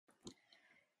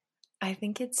I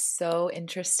think it's so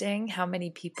interesting how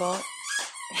many people.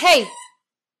 Hey,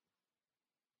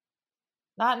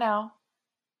 not now.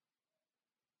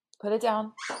 Put it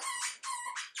down.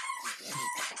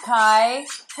 Kai.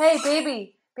 Hey,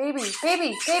 baby. Baby,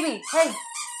 baby, baby. Hey.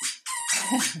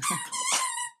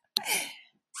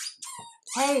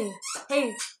 Hey,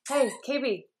 hey, hey,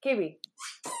 KB.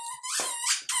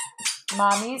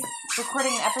 Mommy's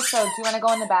recording an episode. Do you want to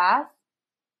go in the bath?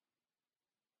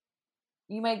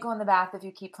 You might go in the bath if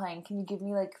you keep playing. Can you give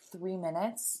me like 3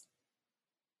 minutes?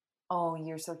 Oh,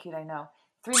 you're so cute, I know.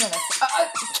 3 minutes.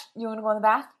 You want to go in the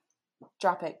bath?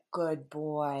 Drop it. Good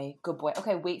boy. Good boy.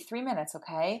 Okay, wait 3 minutes,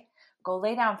 okay? Go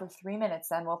lay down for 3 minutes,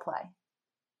 then we'll play.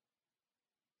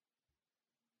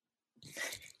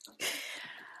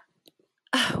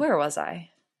 Where was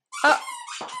I? Oh.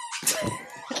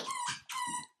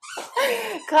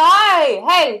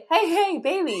 Kai! Hey,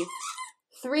 baby.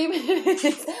 3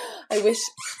 minutes.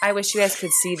 I wish you guys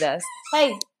could see this.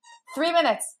 Hey, 3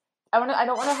 minutes. I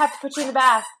don't want to have to put you in the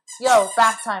bath. Yo,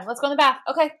 bath time. Let's go in the bath.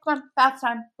 Okay, come on. Bath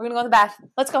time. We're going to go in the bath.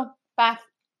 Let's go. Bath.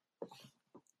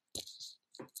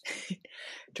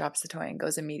 Drops the toy and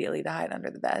goes immediately to hide under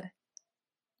the bed.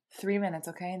 3 minutes,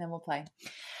 okay? And then we'll play.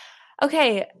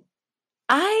 Okay.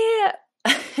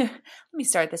 Let me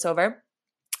start this over.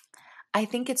 I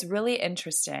think it's really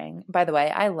interesting. By the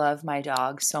way, I love my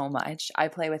dog so much. I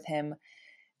play with him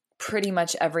pretty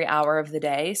much every hour of the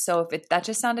day. So if that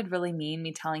just sounded really mean,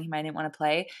 me telling him I didn't want to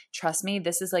play, trust me,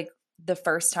 this is like the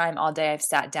first time all day I've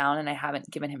sat down and I haven't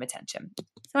given him attention.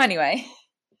 So anyway,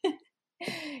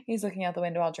 he's looking out the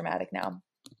window all dramatic now.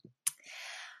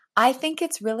 I think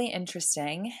it's really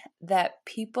interesting that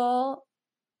people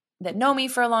that know me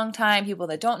for a long time, people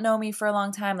that don't know me for a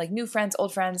long time, like new friends,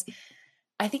 old friends,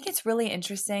 I think it's really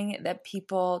interesting that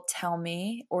people tell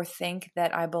me or think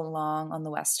that I belong on the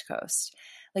West Coast.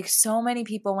 Like so many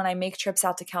people, when I make trips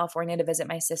out to California to visit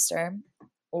my sister,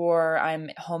 or I'm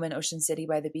home in Ocean City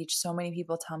by the beach, so many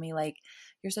people tell me like,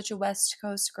 you're such a West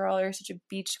Coast girl, you're such a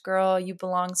beach girl, you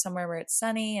belong somewhere where it's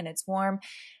sunny and it's warm.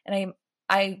 And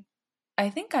I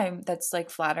think that's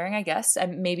like flattering, I guess.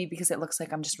 And maybe because it looks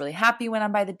like I'm just really happy when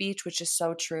I'm by the beach, which is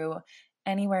so true.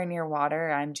 Anywhere near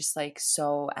water, I'm just like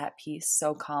so at peace,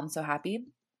 so calm, so happy.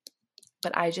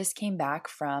 But I just came back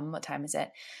from, what time is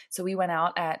it? So we went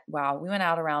out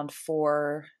around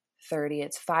 4:30.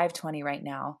 It's 5:20 right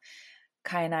now.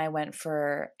 Kai and I went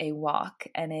for a walk,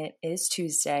 and it is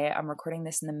Tuesday. I'm recording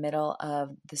this in the middle of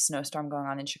the snowstorm going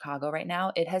on in Chicago right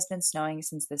now. It has been snowing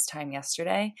since this time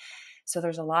yesterday. So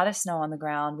there's a lot of snow on the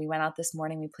ground. We went out this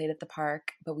morning, we played at the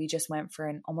park, but we just went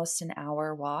for almost an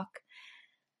hour walk.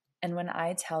 And when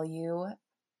I tell you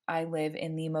I live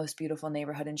in the most beautiful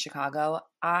neighborhood in Chicago,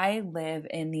 I live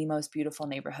in the most beautiful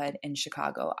neighborhood in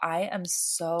Chicago. I am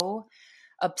so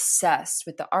obsessed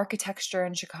with the architecture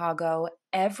in Chicago.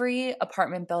 Every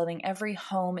apartment building, every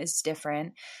home is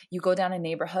different. You go down a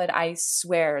neighborhood, I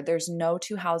swear there's no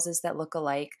two houses that look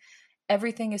alike.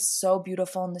 Everything is so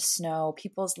beautiful in the snow.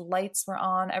 People's lights were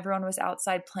on. Everyone was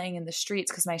outside playing in the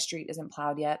streets because my street isn't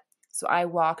plowed yet. So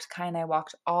Kai and I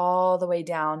walked all the way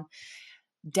down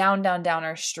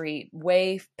our street,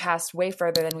 way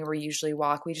further than we were usually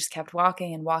walk. We just kept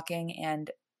walking and walking. And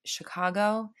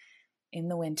Chicago in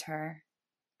the winter,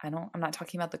 I'm not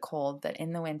talking about the cold, but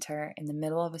in the winter, in the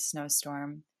middle of a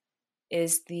snowstorm,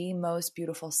 is the most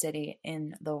beautiful city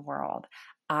in the world.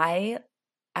 I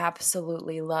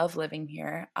absolutely love living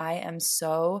here.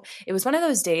 It was one of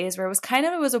those days where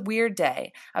it was a weird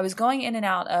day. I was going in and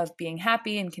out of being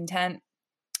happy and content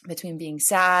between being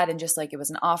sad and just like it was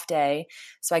an off day.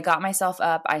 So I got myself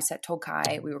up. Told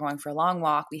Kai we were going for a long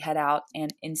walk. We head out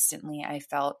and instantly I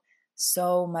felt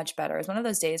so much better. It was one of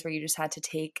those days where you just had to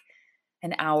take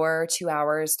an hour, 2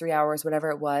 hours, 3 hours, whatever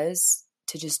it was,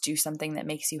 to just do something that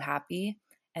makes you happy.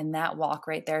 And that walk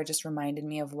right there just reminded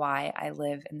me of why I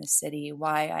live in the city,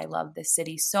 why I love this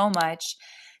city so much.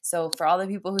 So for all the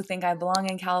people who think I belong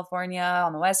in California,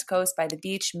 on the West Coast, by the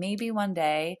beach, maybe one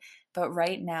day, but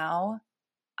right now,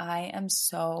 I am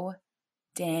so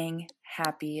dang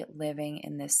happy living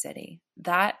in this city.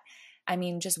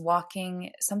 Just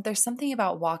walking, there's something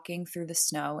about walking through the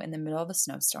snow in the middle of a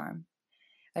snowstorm.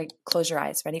 Like, close your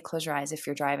eyes. Ready? Close your eyes. If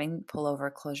you're driving, pull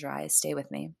over, close your eyes. Stay with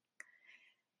me.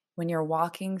 When you're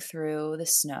walking through the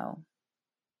snow,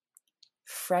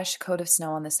 fresh coat of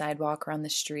snow on the sidewalk or on the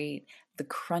street, the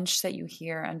crunch that you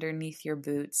hear underneath your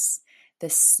boots,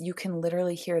 you can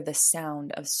literally hear the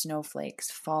sound of snowflakes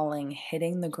falling,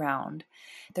 hitting the ground.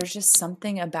 There's just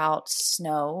something about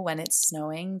snow when it's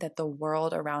snowing that the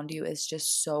world around you is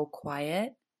just so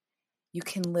quiet. You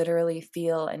can literally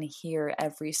feel and hear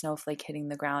every snowflake hitting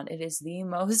the ground. It is the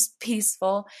most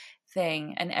peaceful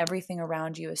thing, and everything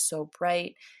around you is so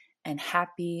bright and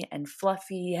happy and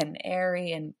fluffy and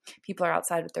airy, and people are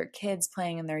outside with their kids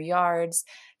playing in their yards,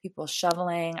 people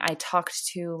shoveling. I talked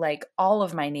to like all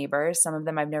of my neighbors, some of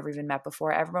them I've never even met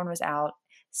before. Everyone was out.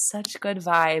 Such good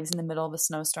vibes in the middle of a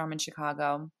snowstorm in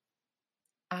Chicago.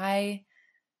 I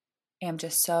am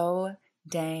just so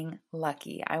dang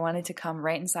lucky. I wanted to come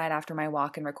right inside after my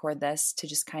walk and record this to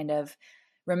just kind of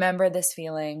remember this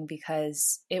feeling,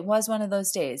 because it was one of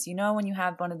those days. You know, when you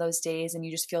have one of those days and you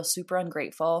just feel super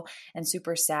ungrateful and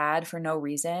super sad for no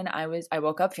reason. I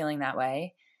woke up feeling that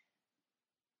way.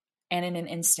 And in an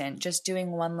instant, just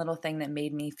doing one little thing that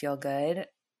made me feel good,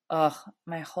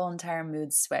 my whole entire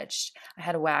mood switched. I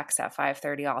had a wax at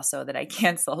 5:30 also that I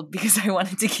canceled because I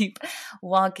wanted to keep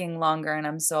walking longer, and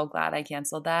I'm so glad I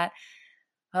canceled that.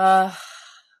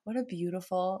 What a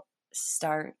beautiful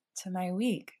start to my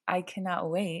week. I cannot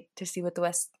wait to see what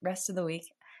the rest of the week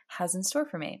has in store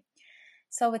for me.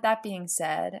 So with that being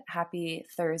said, happy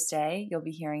Thursday. You'll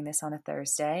be hearing this on a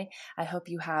Thursday. I hope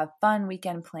you have fun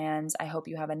weekend plans. I hope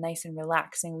you have a nice and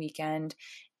relaxing weekend.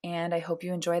 And I hope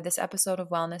you enjoyed this episode of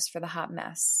Wellness for the Hot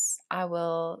Mess. I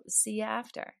will see you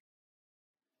after.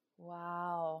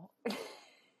 Wow.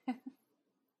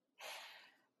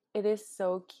 It is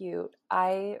so cute.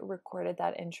 I recorded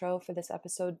that intro for this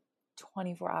episode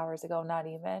 24 hours ago, not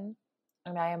even.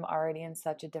 And I am already in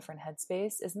such a different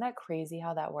headspace. Isn't that crazy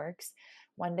how that works?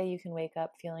 One day you can wake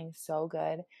up feeling so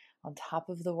good, on top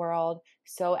of the world,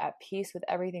 so at peace with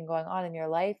everything going on in your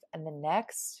life. And the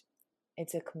next,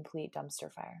 it's a complete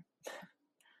dumpster fire.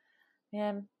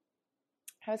 Man,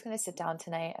 I was going to sit down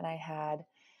tonight and I had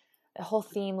a whole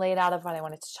theme laid out of what I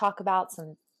wanted to talk about,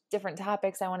 some different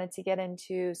topics I wanted to get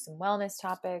into, some wellness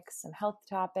topics, some health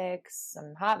topics,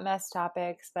 some hot mess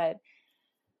topics. But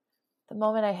the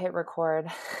moment I hit record,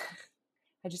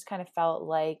 I just kind of felt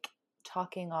like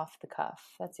talking off the cuff.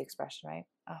 That's the expression, right?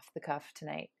 Off the cuff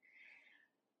tonight.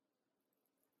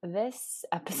 This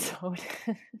episode,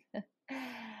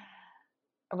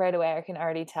 right away, I can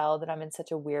already tell that I'm in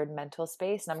such a weird mental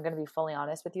space. And I'm going to be fully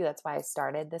honest with you. That's why I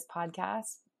started this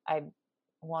podcast. I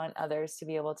want others to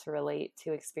be able to relate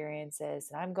to experiences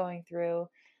that I'm going through,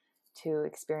 to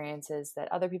experiences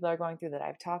that other people are going through that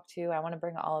I've talked to. I want to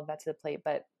bring all of that to the plate,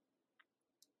 but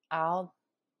I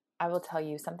will tell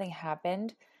you, something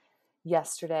happened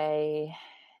yesterday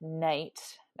night,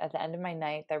 at the end of my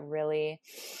night, that really,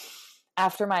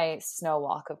 after my snow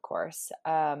walk, of course,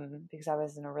 because I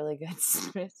was in a really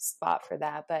good spot for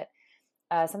that, but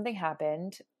something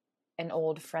happened. An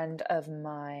old friend of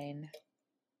mine,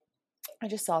 I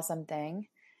just saw something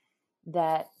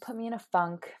that put me in a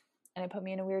funk, and it put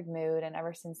me in a weird mood, and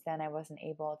ever since then I wasn't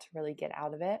able to really get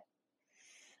out of it.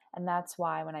 And that's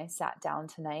why when I sat down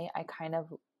tonight, I kind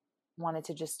of wanted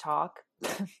to just talk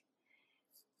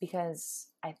because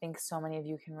I think so many of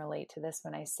you can relate to this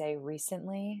when I say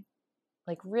recently,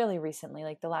 like really recently,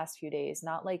 like the last few days,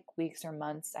 not like weeks or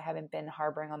months. I haven't been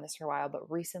harboring on this for a while,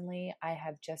 but recently I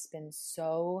have just been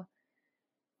so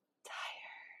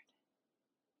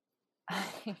tired.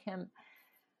 I am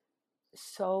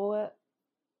so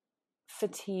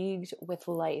fatigued with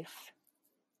life.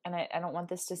 And I don't want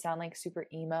this to sound like super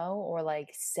emo or like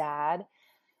sad,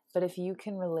 but if you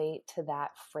can relate to that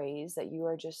phrase, that you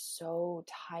are just so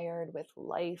tired with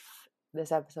life,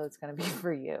 this episode's going to be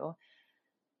for you.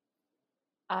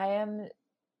 I am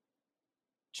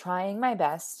trying my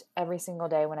best every single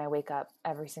day when I wake up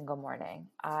every single morning.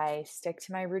 I stick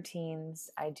to my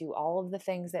routines. I do all of the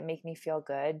things that make me feel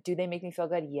good. Do they make me feel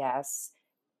good? Yes.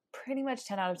 Pretty much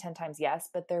 10 out of 10 times, yes.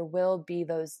 But there will be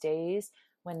those days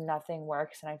when nothing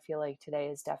works. And I feel like today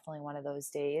is definitely one of those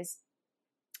days.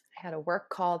 I had a work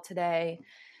call today.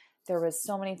 There was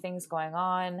so many things going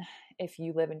on. If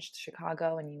you live in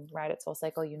Chicago and you ride at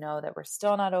SoulCycle, you know that we're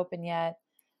still not open yet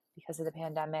because of the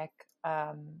pandemic.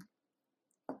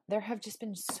 There have just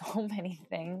been so many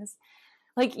things.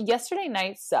 Like yesterday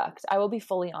night sucked. I will be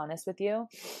fully honest with you.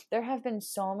 There have been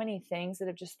so many things that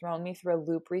have just thrown me through a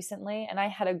loop recently. And I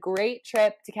had a great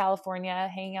trip to California,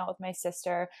 hanging out with my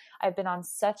sister. I've been on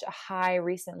such a high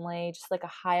recently, just like a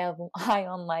high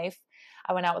on life.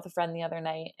 I went out with a friend the other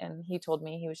night and he told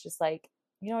me, he was just like,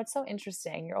 you know, it's so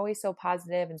interesting. You're always so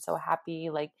positive and so happy.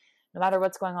 Like no matter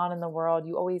what's going on in the world,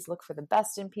 you always look for the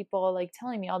best in people, like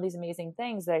telling me all these amazing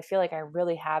things that I feel like I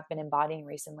really have been embodying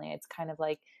recently. It's kind of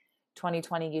like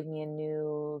 2020 gave me a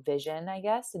new vision, I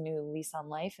guess, a new lease on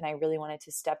life. And I really wanted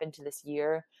to step into this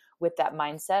year with that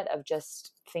mindset of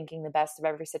just thinking the best of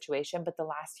every situation. But the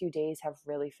last few days have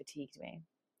really fatigued me.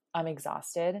 I'm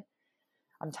exhausted.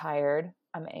 I'm tired.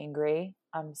 I'm angry.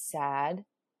 I'm sad.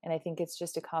 And I think it's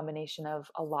just a combination of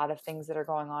a lot of things that are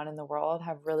going on in the world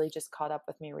have really just caught up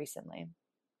with me recently.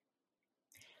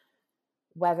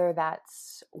 Whether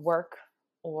that's work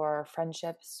or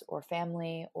friendships or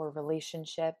family or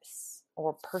relationships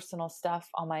or personal stuff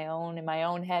on my own, in my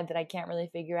own head that I can't really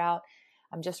figure out,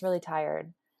 I'm just really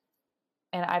tired.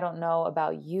 And I don't know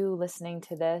about you listening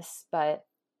to this, but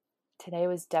today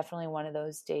was definitely one of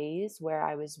those days where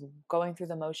I was going through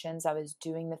the motions. I was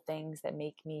doing the things that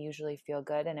make me usually feel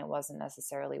good, and it wasn't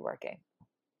necessarily working.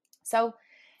 So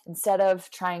instead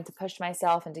of trying to push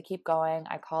myself and to keep going,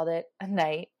 I called it a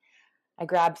night. I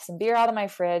grabbed some beer out of my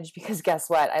fridge because guess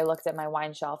what? I looked at my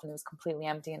wine shelf and it was completely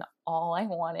empty, and all I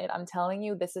wanted, I'm telling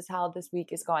you, this is how this week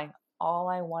is going. All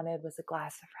I wanted was a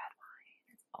glass of red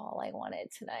wine. It's all I wanted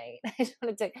tonight. I just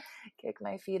wanted to kick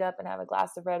my feet up and have a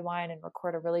glass of red wine and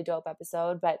record a really dope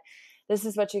episode. But this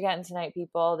is what you're getting tonight,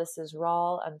 people. This is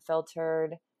raw,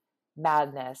 unfiltered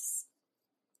madness.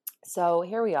 So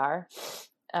here we are.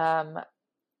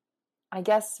 I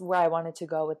guess where I wanted to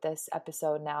go with this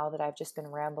episode, now that I've just been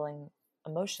rambling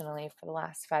emotionally for the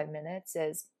last 5 minutes,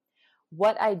 is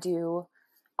what I do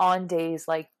on days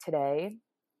like today,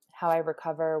 how I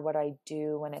recover, what I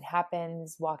do when it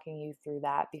happens, walking you through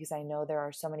that, because I know there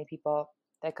are so many people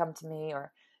that come to me,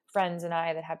 or friends and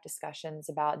I, that have discussions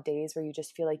about days where you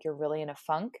just feel like you're really in a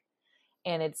funk,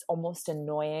 and it's almost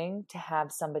annoying to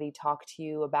have somebody talk to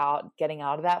you about getting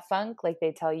out of that funk. Like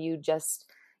they tell you, just,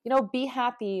 be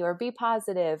happy or be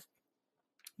positive.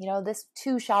 This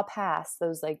too shall pass.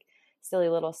 Those like silly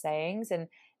little sayings. And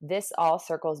this all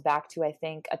circles back to, I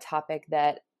think, a topic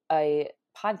that a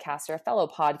podcaster, a fellow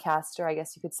podcaster, I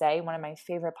guess you could say, one of my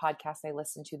favorite podcasts I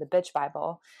listen to, The Bitch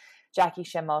Bible, Jackie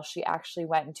Schimmel, she actually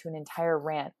went into an entire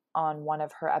rant on one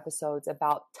of her episodes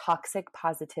about toxic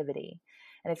positivity.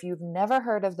 And if you've never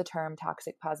heard of the term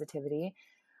toxic positivity,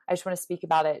 I just want to speak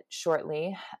about it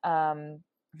shortly.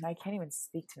 I can't even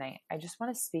speak tonight. I just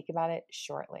want to speak about it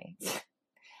shortly.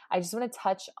 I just want to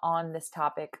touch on this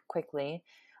topic quickly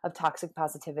of toxic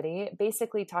positivity.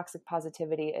 Basically, toxic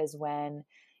positivity is when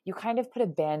you kind of put a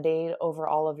Band-Aid over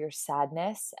all of your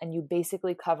sadness and you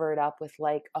basically cover it up with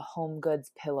like a Home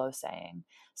Goods pillow saying.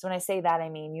 So when I say that, I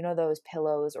mean, those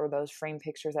pillows or those frame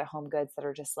pictures at Home Goods that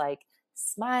are just like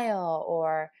smile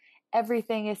or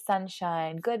everything is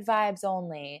sunshine, good vibes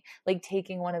only. Like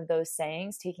taking one of those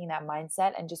sayings, taking that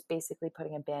mindset and just basically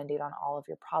putting a Band-Aid on all of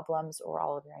your problems or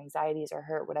all of your anxieties or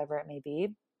hurt, whatever it may be,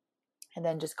 and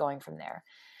then just going from there.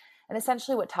 And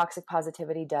essentially what toxic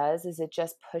positivity does is it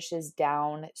just pushes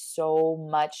down so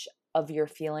much of your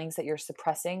feelings that you're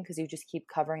suppressing because you just keep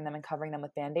covering them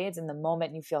with Band-Aids. And the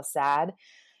moment you feel sad,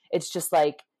 it's just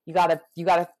like you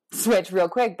gotta switch real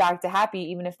quick back to happy,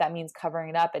 even if that means covering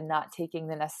it up and not taking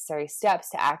the necessary steps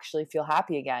to actually feel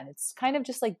happy again. It's kind of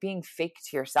just like being fake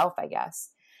to yourself, I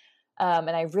guess.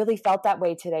 And I really felt that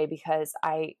way today because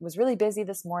I was really busy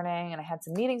this morning and I had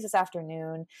some meetings this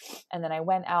afternoon. And then I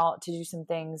went out to do some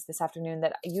things this afternoon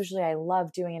that usually I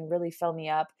love doing and really fill me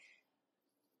up.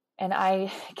 And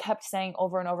I kept saying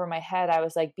over and over in my head, I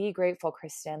was like, be grateful,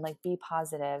 Kristen, like be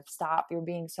positive. Stop. You're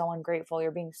being so ungrateful.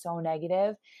 You're being so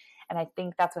negative. And I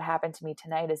think that's what happened to me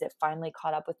tonight, is it finally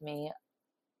caught up with me.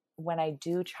 When I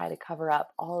do try to cover up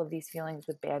all of these feelings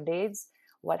with Band-Aids,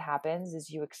 what happens is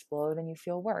you explode and you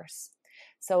feel worse.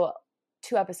 So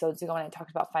 2 episodes ago when I talked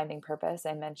about finding purpose,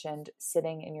 I mentioned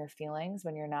sitting in your feelings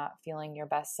when you're not feeling your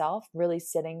best self, really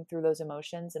sitting through those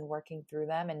emotions and working through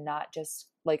them and not just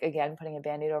like, again, putting a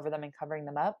Band-Aid over them and covering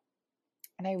them up.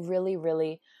 And I really,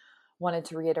 really wanted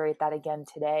to reiterate that again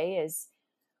today, is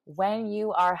when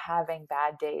you are having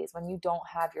bad days, when you don't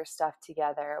have your stuff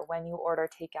together, when you order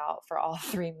takeout for all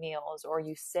 3 meals, or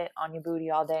you sit on your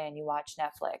booty all day and you watch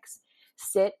Netflix,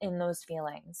 sit in those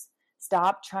feelings.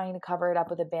 Stop trying to cover it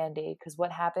up with a Band-Aid, because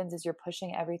what happens is you're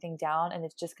pushing everything down and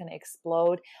it's just going to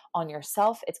explode on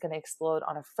yourself. It's going to explode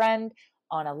on a friend,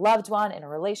 on a loved one, in a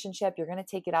relationship. You're going to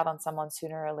take it out on someone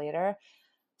sooner or later.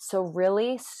 So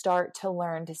really start to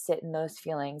learn to sit in those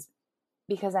feelings,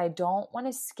 because I don't want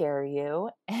to scare you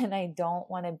and I don't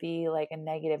want to be like a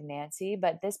negative Nancy,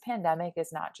 but this pandemic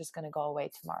is not just going to go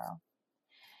away tomorrow.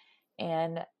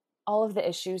 And all of the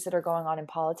issues that are going on in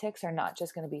politics are not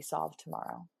just going to be solved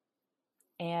tomorrow.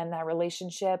 And that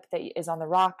relationship that is on the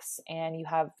rocks and you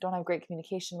don't have great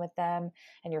communication with them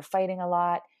and you're fighting a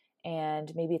lot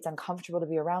and maybe it's uncomfortable to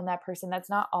be around that person, that's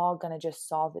not all going to just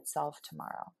solve itself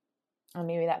tomorrow. Or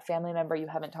maybe that family member you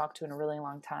haven't talked to in a really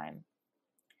long time,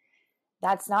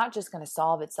 that's not just going to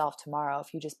solve itself tomorrow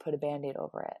if you just put a Band-Aid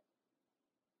over it.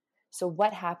 So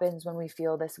what happens when we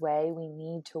feel this way? We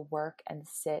need to work and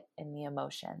sit in the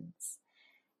emotions.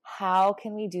 How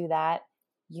can we do that?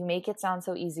 You make it sound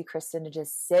so easy, Kristen, to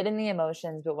just sit in the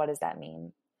emotions, but what does that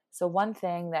mean? So one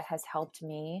thing that has helped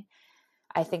me,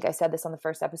 I think I said this on the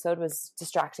first episode, was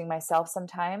distracting myself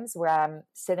sometimes, where I'm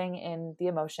sitting in the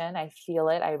emotion. I feel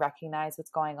it. I recognize what's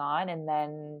going on. And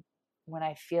then when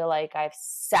I feel like I've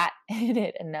sat in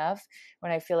it enough,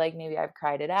 when I feel like maybe I've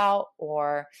cried it out,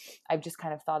 or I've just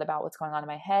kind of thought about what's going on in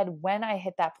my head, when I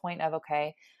hit that point of,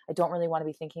 okay, I don't really want to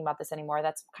be thinking about this anymore,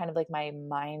 that's kind of like my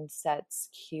mindset's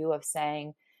cue of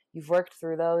saying, you've worked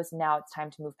through those. Now it's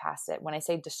time to move past it. When I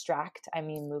say distract, I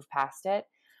mean move past it.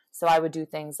 So I would do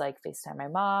things like FaceTime my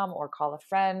mom or call a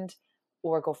friend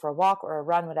or go for a walk or a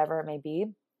run, whatever it may be.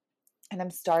 And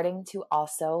I'm starting to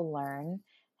also learn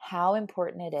how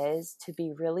important it is to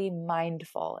be really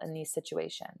mindful in these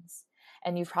situations.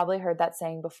 And you've probably heard that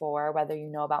saying before, whether you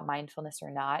know about mindfulness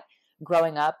or not.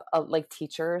 Growing up, like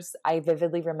teachers, I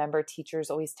vividly remember teachers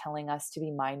always telling us to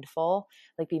be mindful,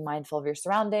 like be mindful of your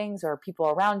surroundings or people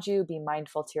around you, be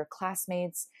mindful to your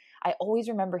classmates. I always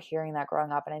remember hearing that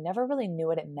growing up, and I never really knew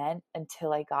what it meant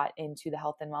until I got into the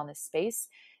health and wellness space.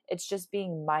 It's just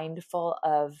being mindful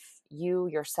of you,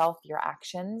 yourself, your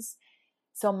actions.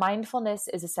 So, mindfulness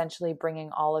is essentially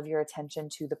bringing all of your attention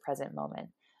to the present moment.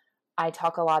 I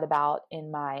talk a lot about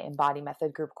in my Embody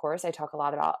Method group course, I talk a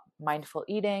lot about mindful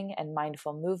eating and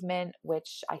mindful movement,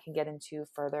 which I can get into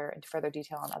further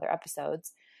detail on other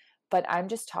episodes. But I'm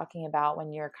just talking about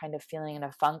when you're kind of feeling in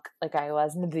a funk, like I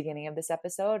was in the beginning of this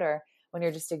episode, or when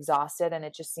you're just exhausted and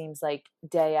it just seems like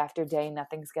day after day,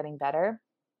 nothing's getting better.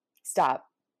 Stop.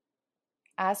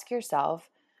 Ask yourself,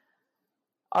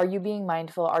 are you being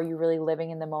mindful? Are you really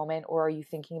living in the moment? Or are you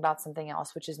thinking about something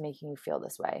else which is making you feel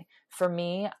this way? For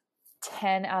me,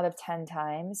 10 out of 10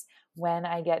 times when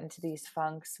I get into these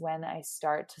funks, when I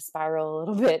start to spiral a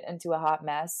little bit into a hot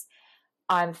mess,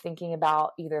 I'm thinking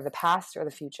about either the past or the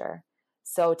future.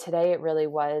 So today it really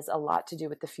was a lot to do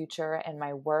with the future and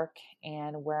my work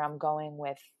and where I'm going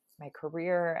with my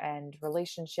career and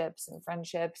relationships and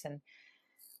friendships and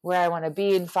where I want to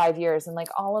be in 5 years, and like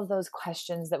all of those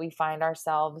questions that we find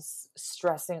ourselves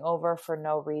stressing over for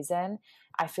no reason.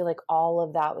 I feel like all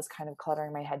of that was kind of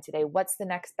cluttering my head today. What's the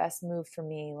next best move for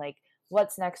me? Like,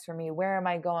 what's next for me? Where am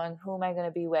I going? Who am I going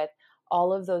to be with?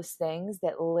 All of those things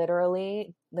that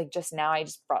literally, like just now, I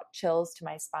just brought chills to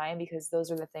my spine because those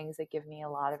are the things that give me a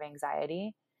lot of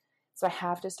anxiety. So I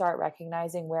have to start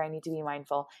recognizing where I need to be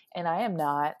mindful. And I am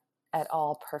not at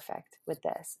all perfect with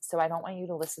this. So I don't want you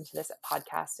to listen to this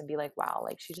podcast and be like, wow,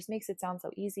 like she just makes it sound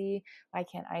so easy. Why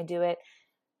can't I do it?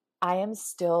 I am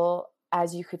still,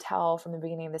 as you could tell from the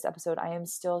beginning of this episode, I am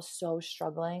still so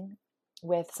struggling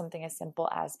with something as simple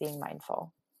as being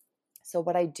mindful. So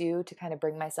what I do to kind of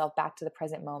bring myself back to the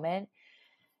present moment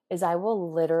is I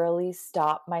will literally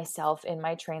stop myself in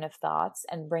my train of thoughts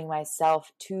and bring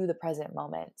myself to the present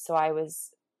moment. So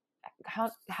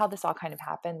how this all kind of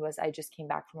happened was I just came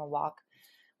back from a walk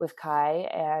with Kai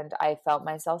and I felt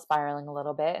myself spiraling a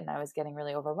little bit and I was getting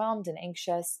really overwhelmed and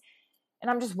anxious.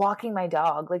 And I'm just walking my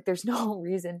dog. Like there's no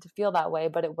reason to feel that way,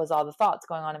 but it was all the thoughts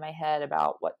going on in my head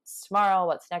about what's tomorrow,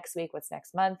 what's next week, what's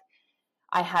next month.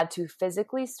 I had to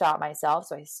physically stop myself.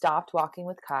 So I stopped walking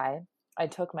with Kai. I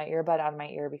took my earbud out of my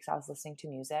ear because I was listening to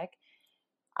music.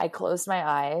 I closed my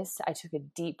eyes. I took a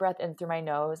deep breath in through my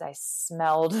nose. I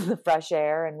smelled the fresh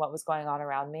air and what was going on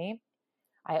around me.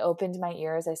 I opened my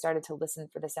ears. I started to listen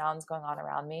for the sounds going on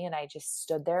around me. And I just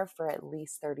stood there for at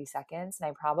least 30 seconds. And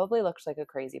I probably looked like a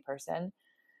crazy person.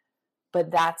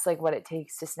 But that's like what it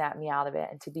takes to snap me out of it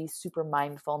and to be super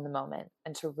mindful in the moment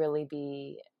and to really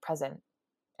be present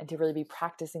and to really be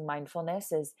practicing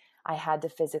mindfulness. Is I had to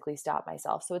physically stop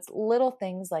myself. So it's little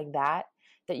things like that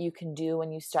that you can do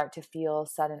when you start to feel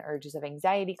sudden urges of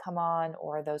anxiety come on,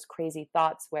 or those crazy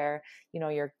thoughts where,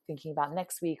 you're thinking about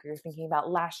next week, or you're thinking about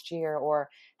last year, or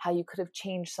how you could have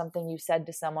changed something you said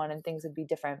to someone and things would be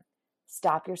different.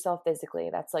 Stop yourself physically.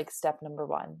 That's like step number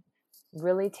one.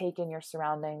 Really take in your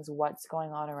surroundings, what's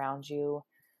going on around you.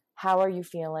 How are you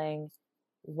feeling?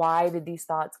 Why did these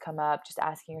thoughts come up? Just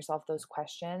asking yourself those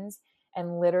questions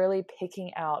and literally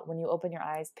picking out, when you open your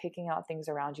eyes, picking out things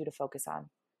around you to focus on.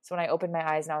 So when I opened my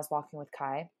eyes and I was walking with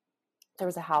Kai, there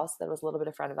was a house that was a little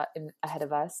bit ahead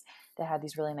of us that had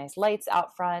these really nice lights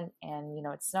out front, and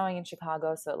it's snowing in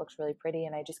Chicago, so it looks really pretty,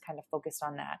 and I just kind of focused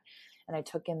on that. And I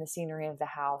took in the scenery of the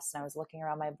house, and I was looking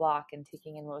around my block and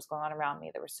taking in what was going on around me.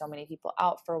 There were so many people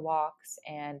out for walks,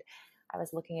 and I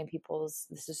was looking at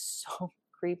this is so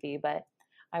creepy, but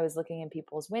I was looking in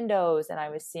people's windows and I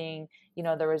was seeing,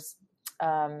 there was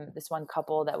this one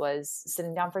couple that was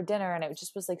sitting down for dinner, and it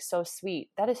just was like so sweet.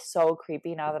 That is so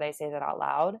creepy now that I say that out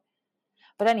loud.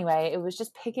 But anyway, it was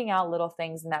just picking out little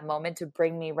things in that moment to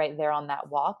bring me right there on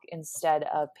that walk instead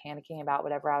of panicking about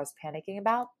whatever I was panicking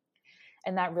about.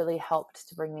 And that really helped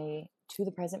to bring me to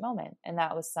the present moment. And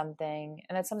that was something,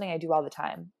 and that's something I do all the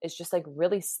time. It's just like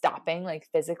really stopping, like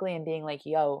physically, and being like,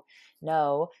 yo,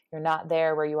 no, you're not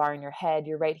there where you are in your head.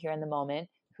 You're right here in the moment.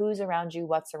 Who's around you?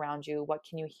 What's around you? What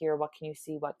can you hear? What can you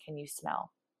see? What can you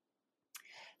smell?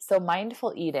 So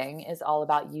mindful eating is all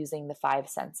about using the five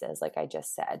senses, like I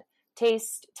just said: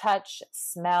 taste, touch,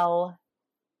 smell,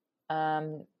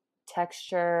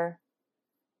 texture.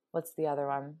 What's the other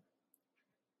one?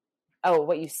 Oh,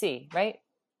 what you see, right?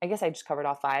 I guess I just covered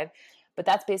all five, but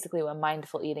that's basically what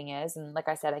mindful eating is. And like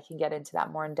I said, I can get into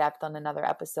that more in depth on another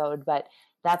episode, but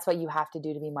that's what you have to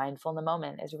do to be mindful in the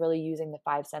moment, is really using the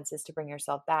five senses to bring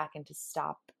yourself back and to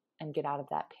stop and get out of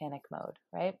that panic mode,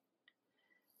 right?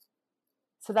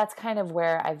 So that's kind of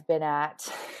where I've been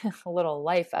at, a little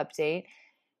life update.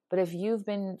 But if you've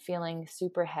been feeling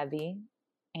super heavy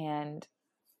and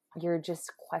you're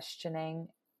just questioning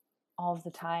all of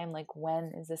the time, like,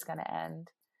 when is this going to end?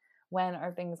 When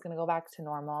are things going to go back to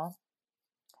normal?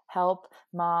 Help,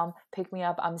 mom, pick me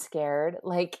up, I'm scared.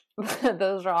 Like,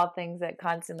 those are all things that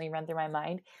constantly run through my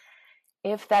mind.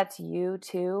 If that's you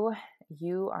too,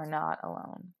 you are not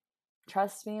alone.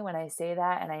 Trust me when I say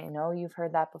that, and I know you've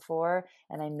heard that before,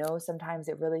 and I know sometimes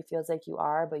it really feels like you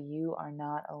are, but you are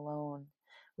not alone.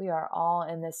 We are all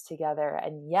in this together.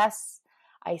 And yes,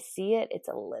 I see it. It's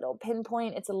a little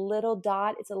pinpoint. It's a little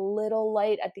dot. It's a little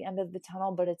light at the end of the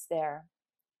tunnel, but it's there.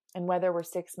 And whether we're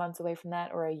 6 months away from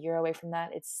that or a year away from that,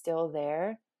 it's still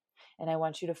there. And I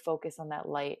want you to focus on that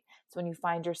light. So when you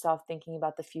find yourself thinking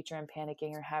about the future and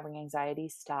panicking or having anxiety,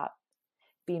 stop.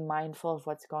 Be mindful of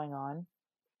what's going on.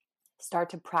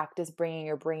 Start to practice bringing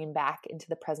your brain back into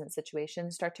the present situation.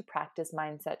 Start to practice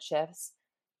mindset shifts,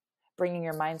 bringing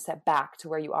your mindset back to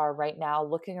where you are right now,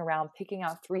 looking around, picking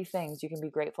out 3 things you can be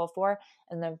grateful for,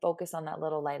 and then focus on that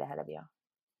little light ahead of you.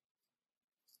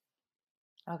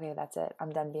 Okay, that's it.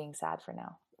 I'm done being sad for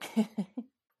now.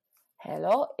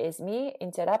 Hello, it's me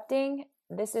interrupting.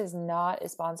 This is not a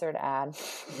sponsored ad.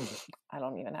 I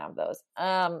don't even have those.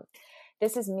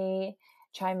 This is me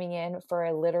chiming in for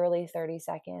literally 30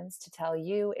 seconds to tell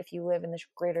you, if you live in the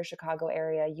greater Chicago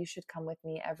area, you should come with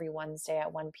me every Wednesday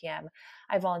at 1 p.m.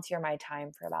 I volunteer my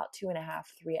time for about 2.5,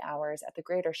 3 hours at the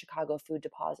Greater Chicago Food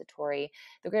Depository.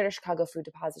 The Greater Chicago Food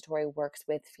Depository works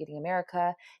with Feeding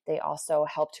America. They also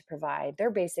help to provide,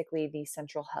 they're basically the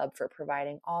central hub for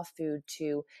providing all food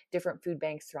to different food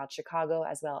banks throughout Chicago,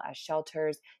 as well as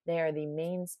shelters. They are the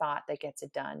main spot that gets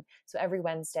it done. So every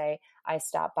Wednesday, I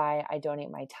stop by, I donate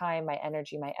my time, my energy,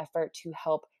 my effort to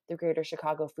help the Greater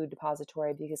Chicago Food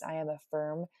Depository, because I am a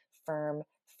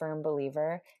firm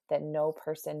believer that no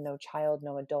person, no child,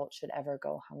 no adult should ever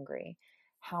go hungry.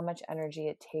 How much energy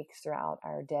it takes throughout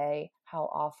our day, how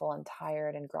awful and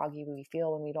tired and groggy we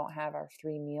feel when we don't have our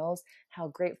 3 meals, how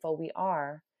grateful we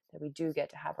are that we do get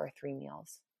to have our 3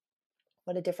 meals.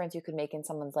 What a difference you could make in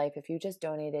someone's life if you just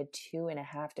donated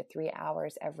 2.5 to 3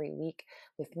 hours every week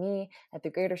with me at the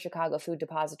Greater Chicago Food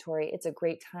Depository. It's a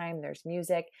great time. There's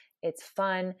music. It's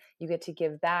fun. You get to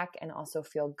give back and also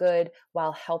feel good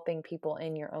while helping people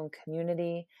in your own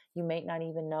community. You might not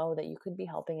even know that you could be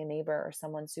helping a neighbor or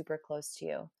someone super close to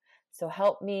you. So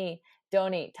help me,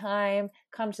 donate time,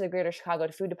 come to the Greater Chicago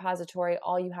Food Depository.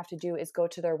 All you have to do is go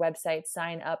to their website,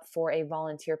 sign up for a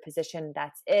volunteer position.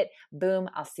 That's it. Boom.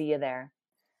 I'll see you there.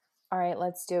 All right,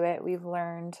 let's do it. We've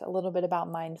learned a little bit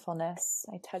about mindfulness.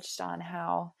 I touched on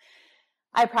how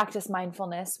I practice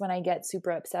mindfulness when I get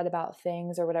super upset about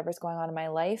things or whatever's going on in my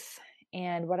life.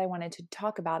 And what I wanted to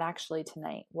talk about actually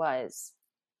tonight was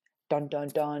dun, dun,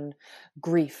 dun,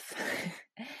 grief.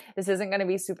 This isn't going to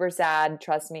be super sad.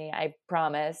 Trust me. I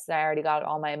promise. I already got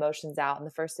all my emotions out in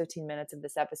the first 15 minutes of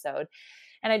this episode.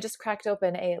 And I just cracked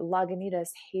open a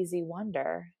Lagunitas Hazy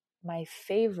Wonder, my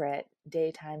favorite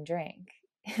daytime drink.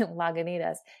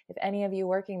 Lagunitas. If any of you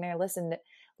working there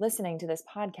listening to this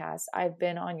podcast, I've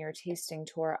been on your tasting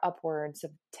tour upwards of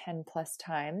 10 plus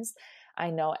times. I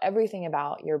know everything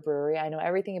about your brewery. I know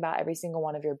everything about every single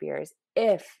one of your beers.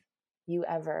 If you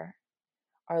ever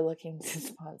are looking to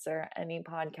sponsor any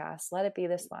podcast, let it be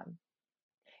this one.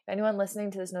 If anyone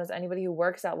listening to this knows anybody who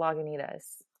works at Lagunitas,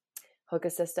 hook a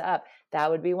sister up.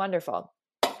 That would be wonderful.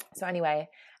 So anyway,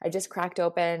 I just cracked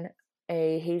open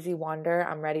a Hazy Wonder.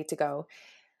 I'm ready to go.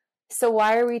 So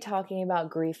why are we talking about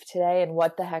grief today, and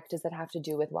what the heck does that have to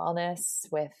do with wellness,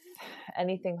 with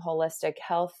anything holistic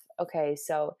health? Okay,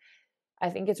 so I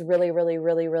think it's really, really,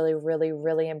 really, really, really,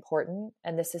 really important.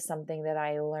 And this is something that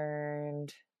I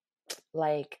learned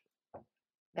like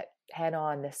head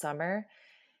on this summer.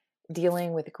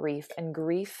 dealing with grief. And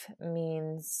grief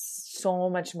means so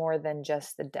much more than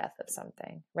just the death of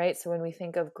something, right? So when we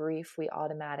think of grief, we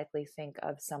automatically think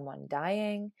of someone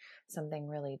dying, something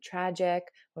really tragic.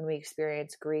 When we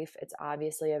experience grief, it's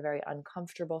obviously a very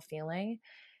uncomfortable feeling.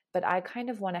 But I kind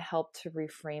of want to help to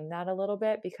reframe that a little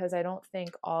bit, because I don't think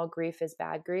all grief is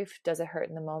bad grief. Does it hurt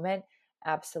in the moment?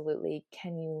 Absolutely.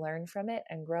 Can you learn from it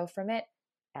and grow from it?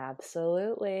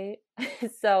 Absolutely.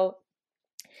 So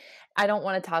I don't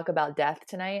want to talk about death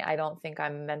tonight. I don't think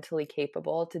I'm mentally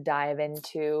capable to dive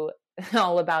into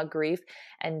all about grief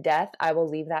and death. I will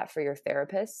leave that for your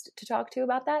therapist to talk to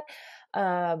about that.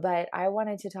 But I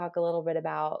wanted to talk a little bit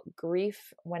about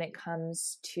grief when it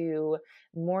comes to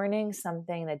mourning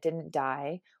something that didn't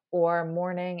die, or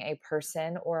mourning a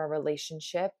person or a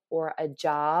relationship or a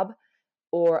job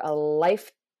or a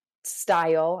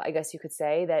lifestyle, I guess you could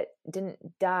say, that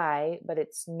didn't die, but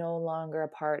it's no longer a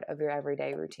part of your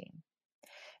everyday routine.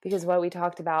 Because what we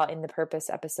talked about in the purpose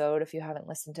episode, if you haven't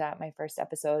listened to that, my first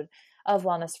episode of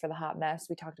Wellness for the Hot Mess,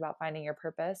 we talked about finding your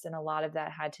purpose. And a lot of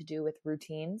that had to do with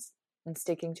routines and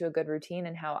sticking to a good routine,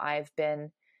 and how I've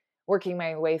been working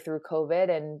my way through COVID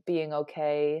and being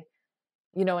okay,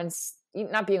 and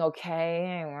not being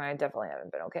okay. I definitely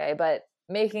haven't been okay, but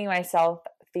making myself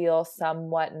feel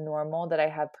somewhat normal, that I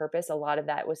have purpose. A lot of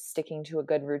that was sticking to a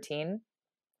good routine.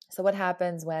 So what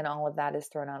happens when all of that is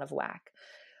thrown out of whack?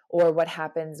 Or what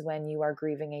happens when you are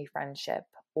grieving a friendship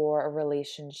or a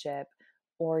relationship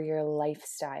or your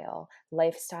lifestyle?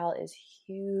 Lifestyle is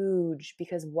huge,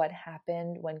 because what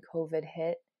happened when COVID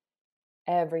hit?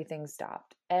 Everything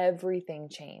stopped. Everything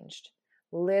changed.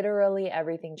 Literally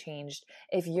everything changed.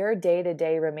 If your day to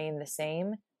day remained the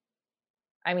same,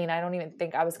 I mean, I don't even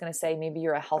think, I was going to say maybe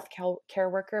you're a health care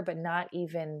worker, but not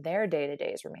even their day to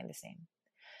days remain the same.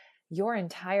 Your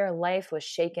entire life was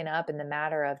shaken up in the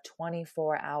matter of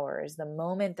 24 hours. The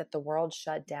moment that the world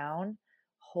shut down,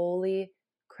 holy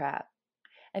crap.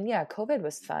 And yeah, COVID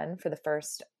was fun for the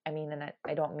first, and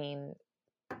I don't mean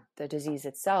the disease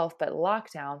itself, but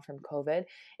lockdown from COVID,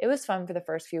 it was fun for the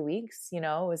first few weeks. It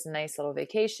was a nice little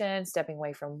vacation, stepping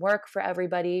away from work for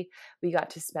everybody. We got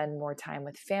to spend more time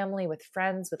with family, with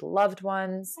friends, with loved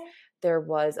ones. There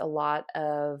was a lot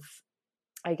of,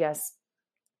 I guess,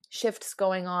 shifts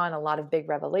going on, a lot of big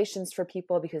revelations for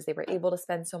people, because they were able to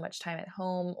spend so much time at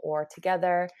home or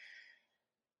together.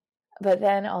 But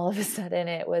then all of a sudden,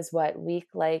 it was week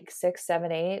like 6,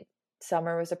 7, 8,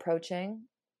 summer was approaching,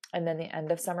 and then the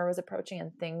end of summer was approaching,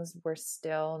 and things were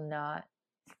still not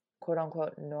quote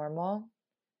unquote normal.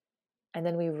 And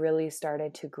then we really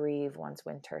started to grieve once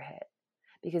winter hit,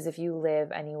 because if you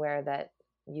live anywhere that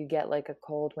you get like a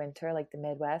cold winter, like the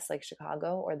Midwest, like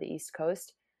Chicago or the East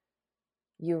Coast,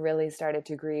 you really started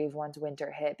to grieve once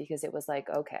winter hit, because it was like,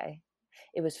 okay,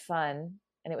 it was fun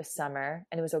and it was summer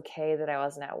and it was okay that I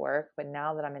wasn't at work. But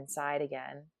now that I'm inside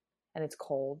again and it's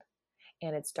cold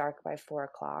and it's dark by 4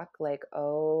 o'clock, like,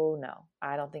 oh no,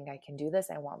 I don't think I can do this.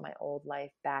 I want my old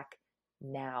life back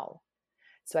now.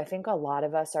 So I think a lot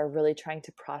of us are really trying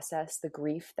to process the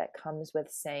grief that comes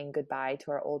with saying goodbye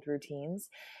to our old routines.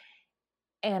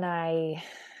 And I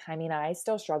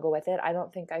still struggle with it. I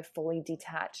don't think I fully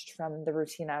detached from the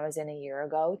routine I was in a year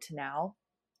ago to now,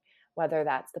 whether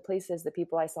that's the places, the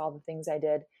people I saw, the things I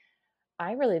did.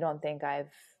 I really don't think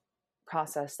I've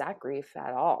processed that grief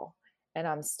at all. And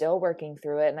I'm still working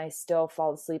through it. And I still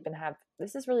fall asleep and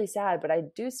this is really sad, but I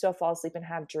do still fall asleep and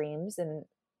have dreams. And,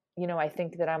 I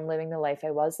think that I'm living the life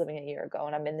I was living a year ago,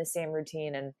 and I'm in the same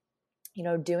routine and,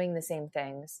 doing the same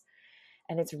things.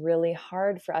 And it's really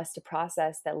hard for us to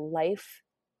process that life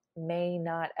may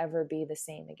not ever be the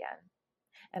same again.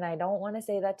 And I don't want to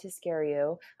say that to scare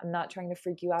you. I'm not trying to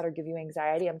freak you out or give you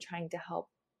anxiety. I'm trying to help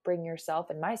bring yourself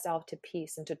and myself to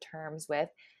peace and to terms with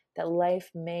that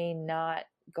life may not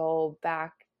go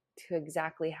back to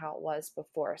exactly how it was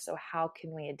before. So how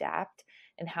can we adapt,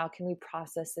 and how can we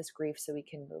process this grief so we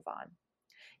can move on?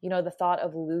 The thought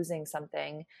of losing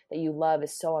something that you love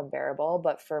is so unbearable,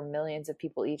 but for millions of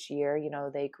people each year,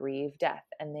 they grieve death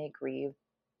and they grieve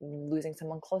losing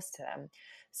someone close to them.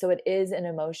 So it is an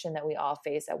emotion that we all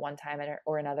face at one time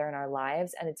or another in our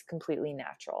lives, and it's completely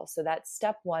natural. So that's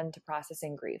step one to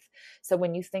processing grief. So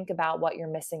when you think about what you're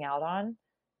missing out on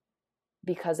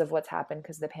because of what's happened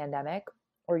because of the pandemic,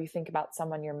 or you think about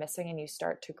someone you're missing and you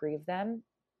start to grieve them,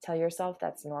 tell yourself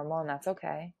that's normal and that's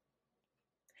okay.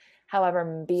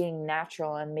 However, being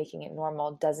natural and making it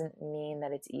normal doesn't mean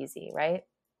that it's easy, right?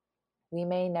 We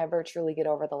may never truly get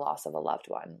over the loss of a loved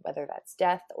one, whether that's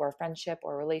death or friendship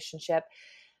or relationship,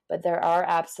 but there are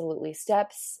absolutely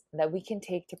steps that we can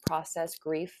take to process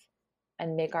grief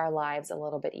and make our lives a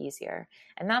little bit easier.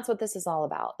 And that's what this is all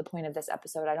about. The point of this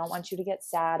episode, I don't want you to get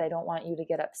sad. I don't want you to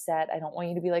get upset. I don't want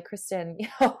you to be like, Kristen,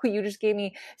 you just gave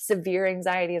me severe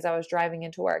anxiety as I was driving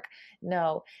into work.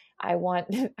 No, I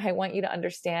want you to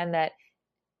understand that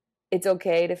it's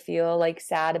okay to feel like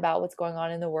sad about what's going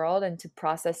on in the world and to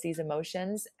process these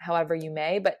emotions however you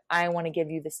may. But I want to give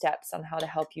you the steps on how to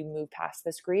help you move past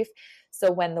this grief.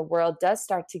 So when the world does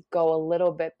start to go a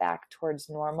little bit back towards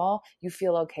normal, you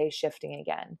feel okay shifting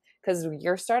again, because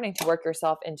you're starting to work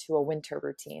yourself into a winter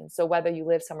routine. So whether you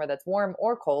live somewhere that's warm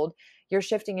or cold, you're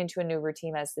shifting into a new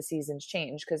routine as the seasons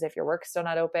change. Because if your work's still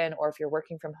not open, or if you're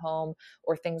working from home,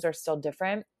 or things are still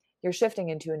different, you're shifting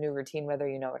into a new routine, whether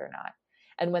you know it or not.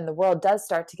 And when the world does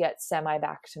start to get semi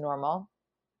back to normal,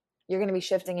 you're going to be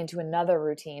shifting into another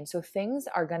routine. So things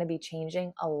are going to be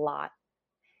changing a lot.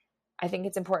 I think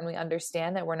it's important we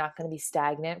understand that we're not going to be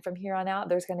stagnant from here on out.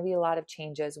 There's going to be a lot of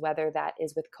changes, whether that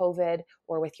is with COVID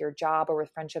or with your job or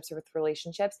with friendships or with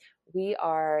relationships. We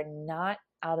are not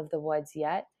out of the woods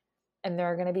yet. And there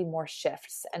are going to be more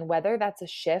shifts. And whether that's a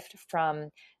shift from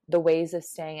the ways of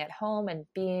staying at home and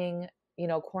being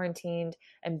quarantined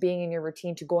and being in your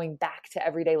routine to going back to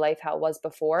everyday life how it was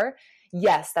before,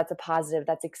 yes, that's a positive.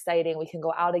 That's exciting. We can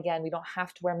go out again. We don't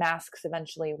have to wear masks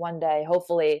eventually one day,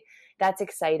 hopefully. That's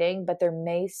exciting, but there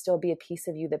may still be a piece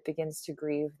of you that begins to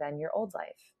grieve then your old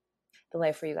life, the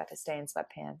life where you got to stay in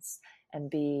sweatpants and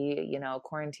be,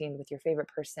 quarantined with your favorite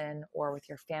person or with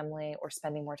your family or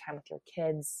spending more time with your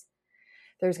kids.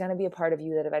 There's going to be a part of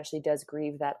you that eventually does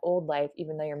grieve that old life,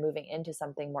 even though you're moving into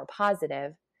something more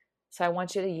positive. So I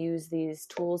want you to use these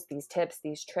tools, these tips,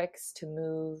 these tricks to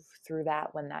move through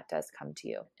that when that does come to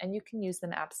you. And you can use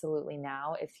them absolutely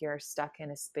now if you're stuck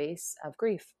in a space of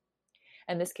grief.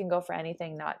 And this can go for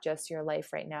anything, not just your life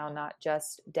right now, not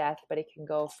just death, but it can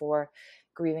go for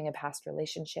grieving a past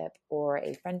relationship or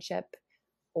a friendship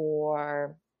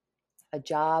or a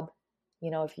job.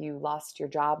 If you lost your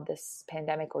job this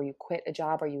pandemic, or you quit a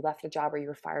job, or you left a job, or you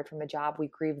were fired from a job, we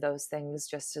grieve those things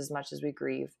just as much as we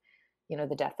grieve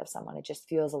the death of someone. It just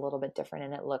feels a little bit different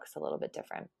and it looks a little bit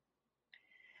different.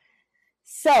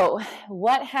 So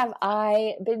what have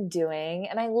I been doing?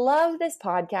 And I love this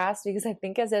podcast because I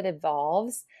think as it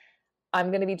evolves, I'm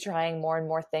going to be trying more and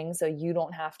more things so you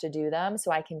don't have to do them,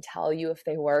 so I can tell you if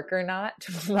they work or not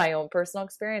from my own personal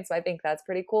experience. So I think that's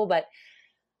pretty cool. But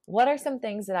what are some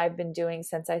things that I've been doing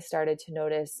since I started to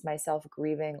notice myself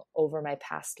grieving over my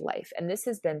past life? And this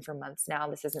has been for months now.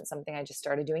 This isn't something I just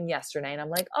started doing yesterday and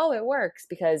I'm like, oh, it works,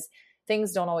 because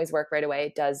things don't always work right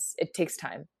away. It takes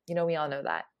time. We all know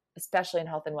that, especially in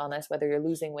health and wellness, whether you're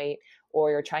losing weight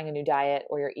or you're trying a new diet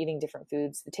or you're eating different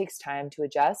foods, it takes time to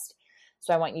adjust.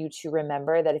 So I want you to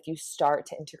remember that if you start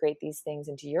to integrate these things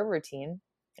into your routine,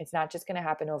 it's not just going to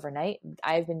happen overnight.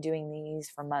 I've been doing these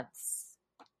for months.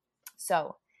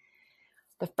 So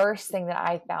the first thing that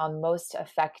I found most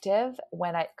effective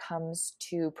when it comes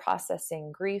to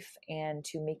processing grief and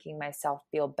to making myself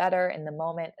feel better in the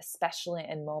moment, especially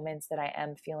in moments that I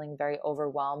am feeling very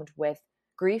overwhelmed with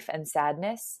grief and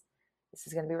sadness, this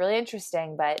is going to be really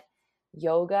interesting, but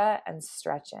yoga and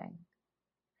stretching.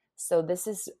 So this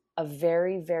is a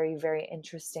very, very, very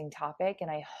interesting topic,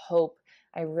 and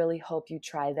I really hope you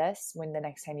try this when the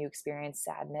next time you experience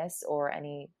sadness or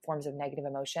any forms of negative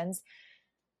emotions.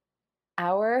 I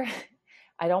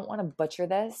don't want to butcher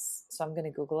this, so I'm going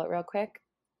to Google it real quick.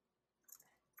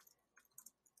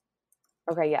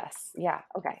 Okay, yes. Yeah,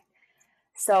 okay.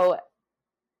 So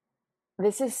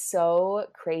this is so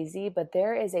crazy, but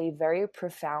there is a very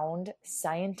profound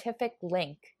scientific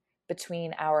link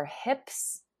between our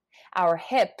hips,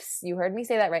 you heard me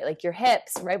say that right, like your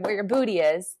hips, right where your booty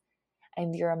is,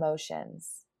 and your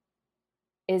emotions.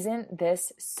 Isn't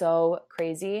this so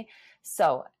crazy?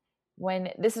 So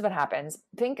this is what happens.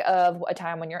 Think of a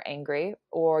time when you're angry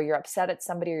or you're upset at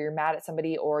somebody or you're mad at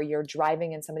somebody or you're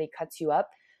driving and somebody cuts you off.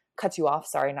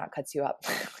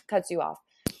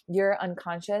 Your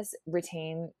unconscious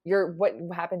what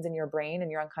happens in your brain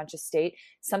and your unconscious state,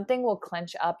 something will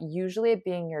clench up, usually it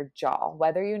being your jaw,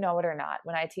 whether you know it or not.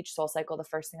 When I teach SoulCycle, the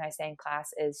first thing I say in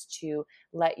class is to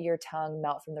let your tongue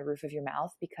melt from the roof of your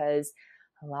mouth, because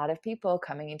a lot of people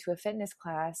coming into a fitness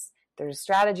class, there's a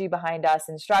strategy behind us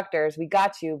instructors, we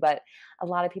got you, but a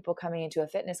lot of people coming into a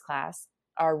fitness class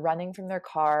are running from their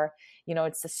car.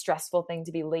 It's a stressful thing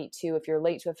to be late to. If you're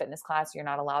late to a fitness class, you're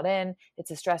not allowed in.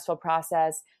 It's a stressful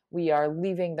process. We are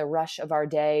leaving the rush of our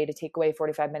day to take away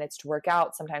 45 minutes to work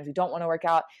out. Sometimes we don't want to work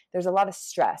out. There's a lot of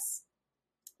stress.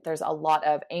 There's a lot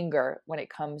of anger when it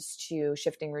comes to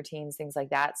shifting routines, things like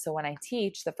that. So when I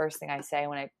teach, the first thing I say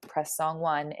when I press song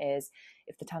 1 is,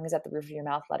 if the tongue is at the roof of your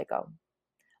mouth, let it go.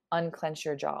 Unclench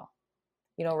your jaw.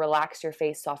 Relax your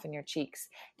face, soften your cheeks.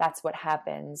 That's what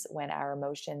happens when our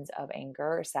emotions of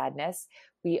anger or sadness,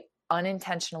 we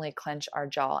unintentionally clench our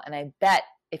jaw. And I bet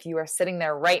if you are sitting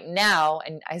there right now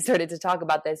and I started to talk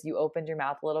about this, you opened your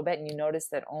mouth a little bit and you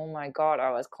noticed that, oh my God,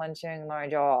 I was clenching my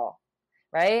jaw,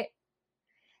 right?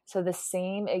 So the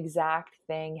same exact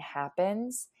thing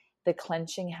happens. The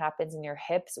clenching happens in your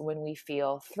hips when we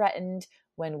feel threatened,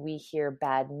 when we hear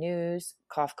bad news,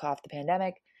 cough, cough, the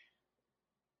pandemic,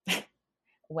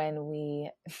 when we,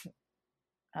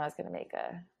 I was going to make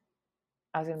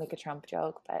a Trump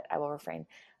joke, but I will refrain.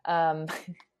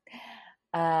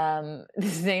 The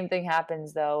same thing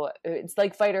happens though. It's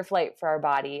like fight or flight for our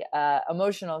body,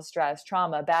 emotional stress,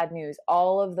 trauma, bad news,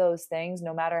 all of those things,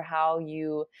 no matter how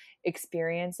you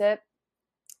experience it,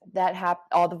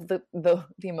 all of the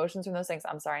emotions from those things.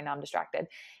 I'm sorry, now I'm distracted.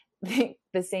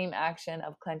 The same action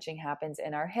of clenching happens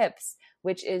in our hips,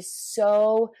 which is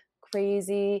so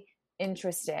crazy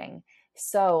interesting.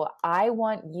 So I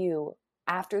want you,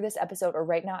 after this episode or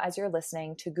right now as you're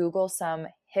listening, to Google some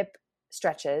hip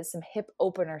stretches, some hip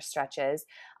opener stretches.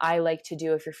 I like to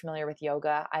do, if you're familiar with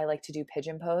yoga, I like to do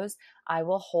pigeon pose. I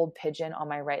will hold pigeon on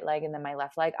my right leg and then my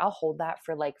left leg. I'll hold that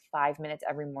for like 5 minutes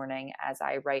every morning as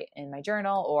I write in my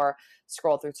journal or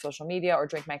scroll through social media or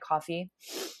drink my coffee.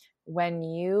 When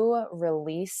you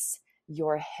release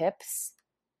your hips,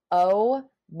 oh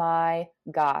my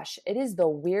gosh, it is the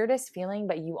weirdest feeling,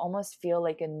 but you almost feel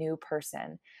like a new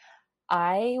person.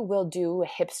 I will do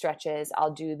hip stretches.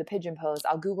 I'll do the pigeon pose.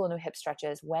 I'll Google new hip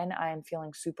stretches when I'm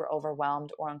feeling super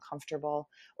overwhelmed or uncomfortable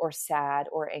or sad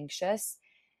or anxious.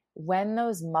 When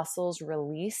those muscles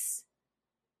release,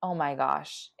 oh my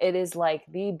gosh, it is like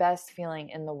the best feeling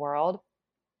in the world.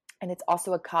 And it's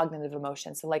also a cognitive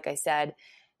emotion. So like I said,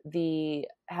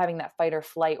 having that fight or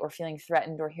flight or feeling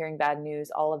threatened or hearing bad news,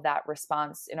 all of that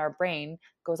response in our brain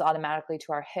goes automatically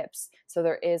to our hips. So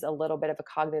there is a little bit of a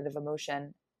cognitive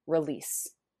emotion release.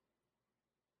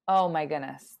 Oh my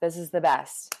goodness, this is the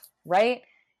best, right?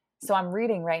 So I'm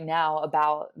reading right now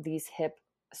about these hip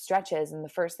stretches, and the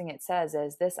first thing it says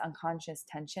is this unconscious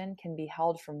tension can be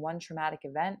held from one traumatic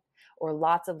event or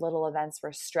lots of little events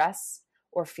where stress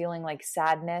or feeling like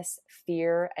sadness,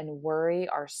 fear, and worry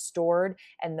are stored,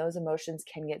 and those emotions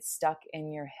can get stuck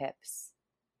in your hips.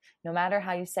 No matter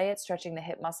how you say it, stretching the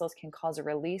hip muscles can cause a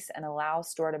release and allow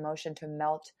stored emotion to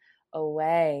melt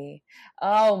away.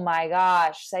 Oh my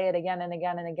gosh, say it again and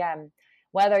again and again.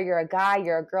 Whether you're a guy,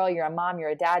 you're a girl, you're a mom, you're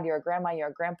a dad, you're a grandma, you're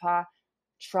a grandpa,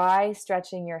 try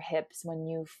stretching your hips when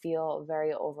you feel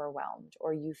very overwhelmed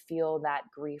or you feel that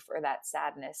grief or that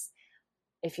sadness.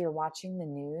 If you're watching the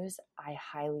news, I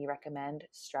highly recommend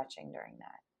stretching during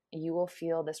that. You will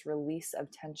feel this release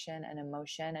of tension and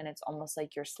emotion, and it's almost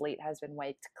like your slate has been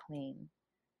wiped clean.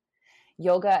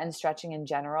 Yoga and stretching in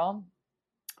general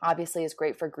obviously is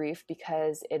great for grief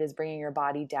because it is bringing your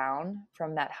body down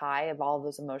from that high of all of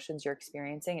those emotions you're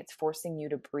experiencing. It's forcing you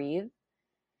to breathe.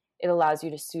 It allows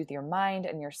you to soothe your mind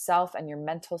and yourself and your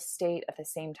mental state at the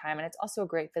same time. And it's also a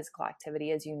great physical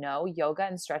activity. As you know, yoga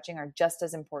and stretching are just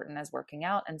as important as working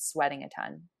out and sweating a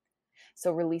ton.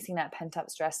 So releasing that pent-up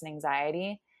stress and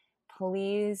anxiety,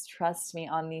 please trust me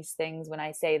on these things when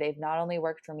I say they've not only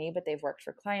worked for me, but they've worked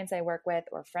for clients I work with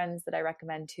or friends that I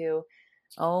recommend to.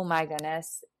 Oh my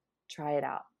goodness, try it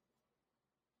out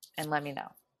and let me know.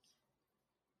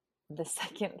 The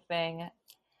second thing,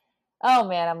 oh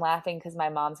man, I'm laughing because my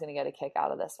mom's going to get a kick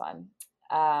out of this one.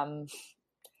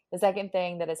 The second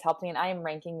thing that has helped me, and I am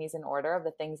ranking these in order of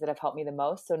the things that have helped me the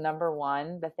most. So number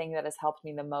one, the thing that has helped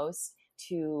me the most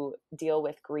to deal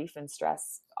with grief and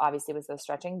stress, obviously was the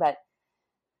stretching, but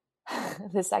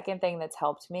the second thing that's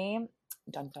helped me,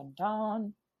 dun, dun,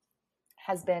 dun,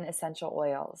 has been essential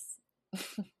oils.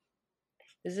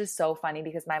 This is so funny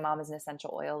because my mom is an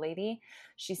essential oil lady.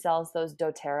 She sells those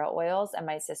doTERRA oils, and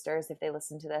my sisters, if they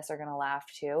listen to this, are going to laugh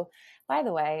too. By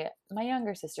the way, my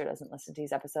younger sister doesn't listen to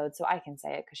these episodes, so I can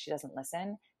say it because she doesn't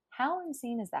listen. How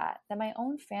insane is that? That my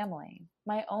own family,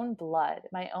 my own blood,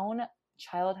 my own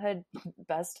childhood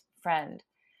best friend,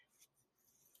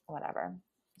 whatever,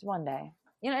 one day.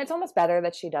 It's almost better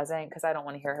that she doesn't because I don't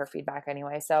want to hear her feedback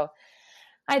anyway. So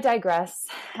I digress.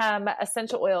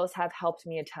 Essential oils have helped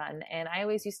me a ton. And I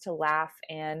always used to laugh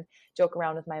and joke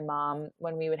around with my mom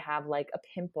when we would have like a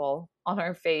pimple on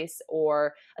our face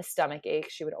or a stomach ache.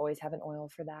 She would always have an oil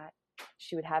for that.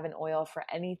 She would have an oil for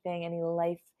anything, any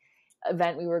life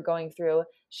event we were going through.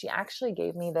 She actually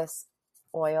gave me this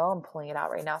oil. I'm pulling it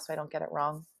out right now so I don't get it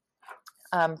wrong.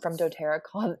 From doTERRA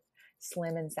called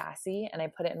slim and sassy, and I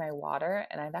put it in my water,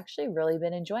 and I've actually really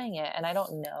been enjoying it. And I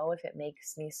don't know if it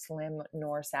makes me slim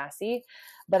nor sassy,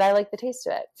 but I like the taste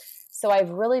of it. So I've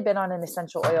really been on an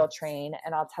essential oil train,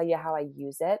 and I'll tell you how I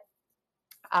use it.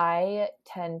 I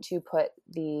tend to put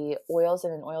the oils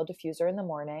in an oil diffuser in the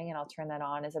morning, and I'll turn that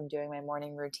on as I'm doing my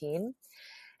morning routine.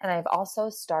 And I've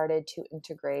also started to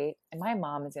integrate, and my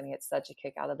mom is going to get such a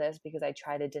kick out of this because I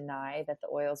try to deny that the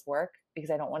oils work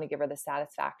because I don't want to give her the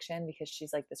satisfaction because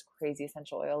she's like this crazy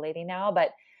essential oil lady now.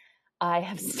 But I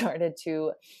have started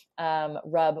to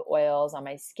rub oils on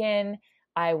my skin.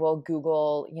 I will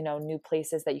Google, new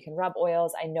places that you can rub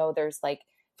oils. I know there's like,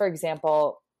 for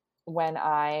example, when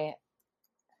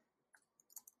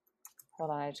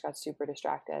hold on, I just got super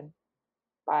distracted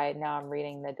by now I'm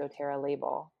reading the doTERRA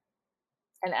label.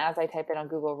 And as I type in on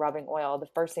Google rubbing oil, the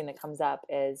first thing that comes up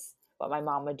is what my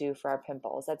mom would do for our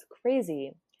pimples. That's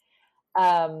crazy.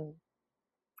 But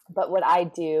what I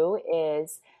do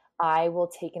is I will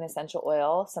take an essential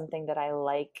oil, something that I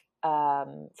like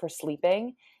for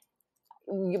sleeping,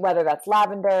 whether that's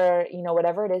lavender,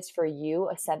 whatever it is for you,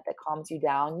 a scent that calms you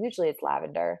down. Usually it's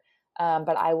lavender,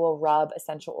 but I will rub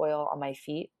essential oil on my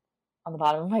feet, on the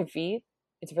bottom of my feet.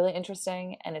 It's really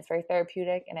interesting and it's very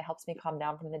therapeutic and it helps me calm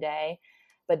down from the day.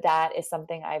 But that is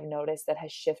something I've noticed that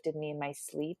has shifted me in my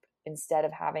sleep. Instead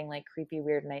of having like creepy,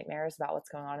 weird nightmares about what's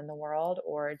going on in the world,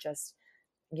 or just,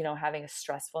 having a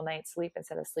stressful night's sleep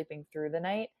instead of sleeping through the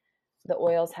night, the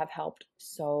oils have helped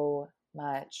so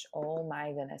much. Oh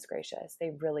my goodness gracious.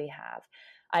 They really have.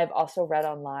 I've also read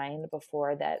online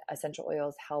before that essential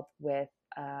oils help with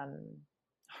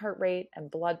heart rate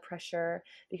and blood pressure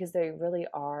because they really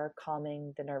are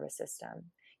calming the nervous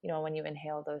system. When you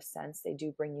inhale those scents, they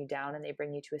do bring you down and they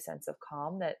bring you to a sense of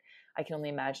calm that I can only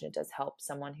imagine it does help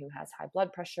someone who has high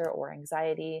blood pressure or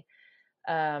anxiety.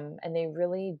 And they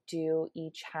really do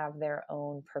each have their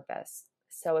own purpose.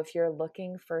 So if you're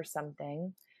looking for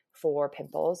something for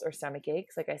pimples or stomach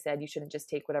aches, like I said, you shouldn't just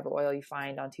take whatever oil you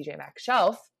find on TJ Maxx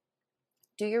shelf.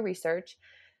 Do your research,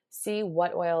 see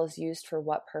what oil is used for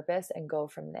what purpose, and go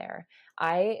from there.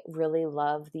 I really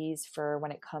love these for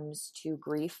when it comes to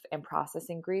grief and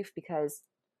processing grief, because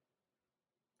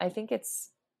I think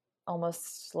it's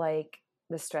almost like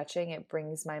the stretching. It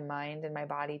brings my mind and my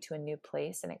body to a new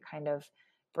place, and it kind of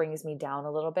brings me down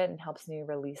a little bit and helps me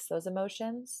release those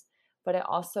emotions. But it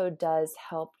also does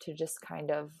help to just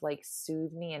kind of like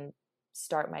soothe me and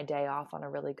start my day off on a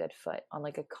really good foot, on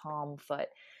like a calm foot,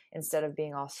 instead of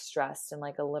being all stressed and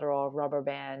like a literal rubber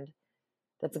band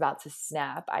that's about to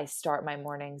snap. I start my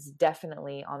mornings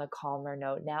definitely on a calmer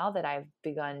note now that I've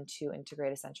begun to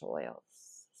integrate essential oils.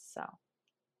 So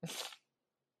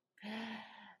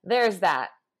there's that.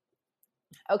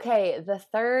 Okay, the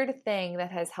third thing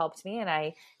that has helped me, and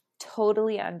I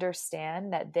totally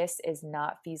understand that this is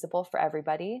not feasible for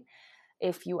everybody.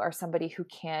 If you are somebody who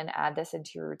can add this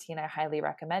into your routine, I highly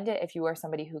recommend it. If you are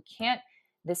somebody who can't,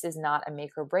 this is not a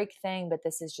make or break thing, but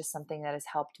this is just something that has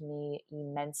helped me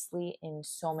immensely in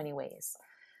so many ways.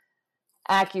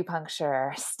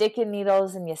 Acupuncture, sticking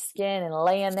needles in your skin and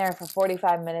laying there for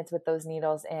 45 minutes with those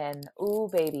needles in. Ooh,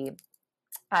 baby.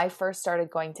 I first started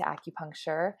going to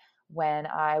acupuncture when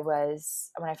I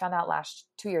found out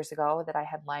 2 years ago that I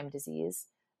had Lyme disease.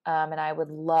 And I would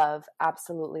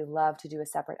absolutely love to do a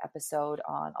separate episode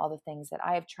on all the things that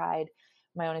I have tried,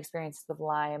 my own experiences with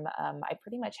Lyme. I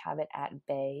pretty much have it at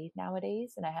bay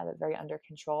nowadays, and I have it very under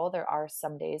control. There are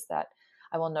some days that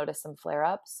I will notice some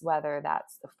flare-ups, whether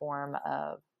that's the form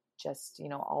of just,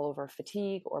 all over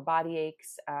fatigue or body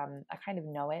aches. I kind of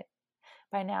know it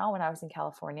by now. When I was in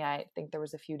California, I think there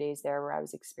was a few days there where I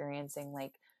was experiencing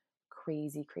like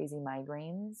crazy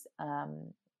migraines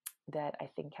that I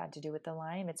think had to do with the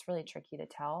Lyme. It's really tricky to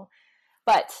tell,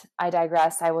 but I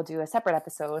digress. I will do a separate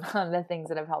episode on the things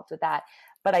that have helped with that.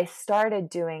 But I started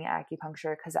doing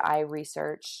acupuncture because I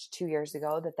researched 2 years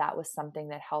ago that was something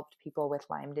that helped people with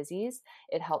Lyme disease.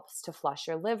 It helps to flush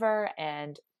your liver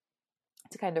and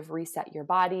to kind of reset your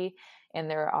body. And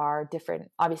there are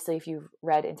obviously, if you've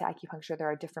read into acupuncture, there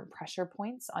are different pressure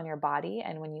points on your body.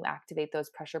 And when you activate those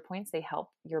pressure points, they help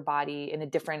your body in a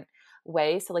different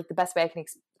way. So like the best way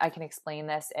I can explain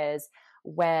this is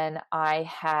when I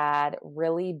had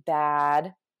really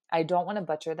bad, I don't want to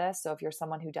butcher this. So if you're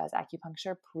someone who does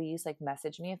acupuncture, please like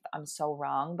message me if I'm so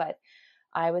wrong, but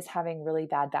I was having really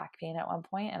bad back pain at one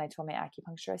point, and I told my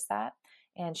acupuncturist that,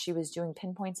 and she was doing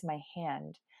pinpoints in my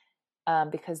hand.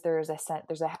 Because there's a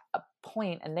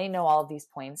point, and they know all of these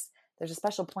points. There's a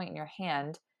special point in your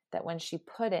hand that when she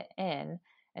put it in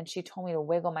and she told me to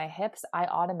wiggle my hips, I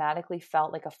automatically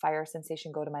felt like a fire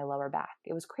sensation go to my lower back.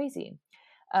 It was crazy.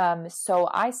 So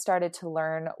I started to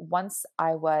learn once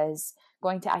I was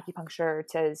going to acupuncture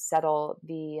to settle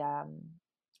the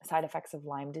side effects of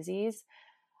Lyme disease.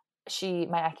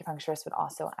 My acupuncturist would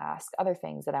also ask other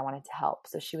things that I wanted to help.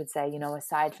 So she would say,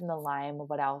 aside from the Lyme,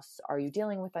 what else are you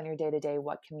dealing with on your day to day?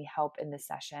 What can we help in this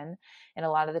session? And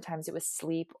a lot of the times it was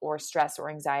sleep or stress or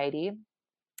anxiety.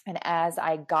 And as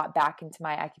I got back into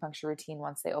my acupuncture routine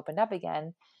once they opened up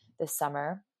again this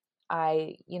summer,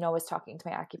 I, was talking to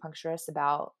my acupuncturist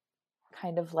about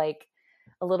kind of like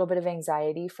a little bit of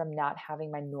anxiety from not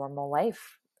having my normal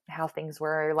life, how things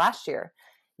were last year,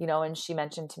 and she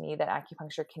mentioned to me that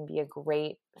acupuncture can be a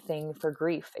great thing for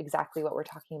grief. Exactly what we're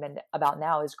talking about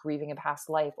now is grieving a past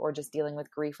life or just dealing with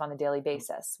grief on a daily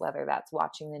basis, whether that's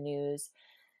watching the news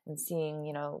and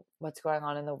seeing, what's going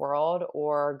on in the world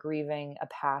or grieving a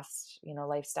past,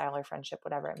 lifestyle or friendship,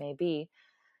 whatever it may be.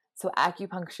 So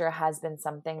acupuncture has been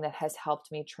something that has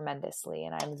helped me tremendously.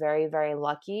 And I'm very, very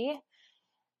lucky,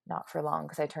 not for long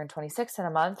because I turned 26 in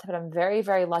a month, but I'm very,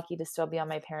 very lucky to still be on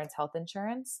my parents' health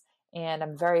insurance. And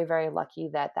I'm very, very lucky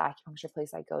that the acupuncture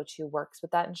place I go to works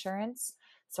with that insurance.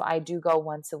 So I do go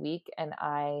once a week, and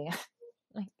I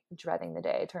like dreading the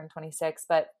day I turned 26,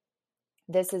 but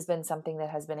this has been something that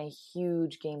has been a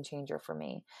huge game changer for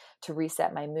me to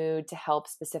reset my mood, to help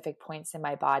specific points in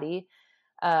my body.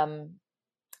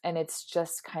 And it's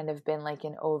just kind of been like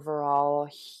an overall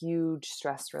huge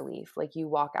stress relief. Like you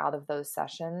walk out of those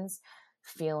sessions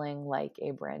feeling like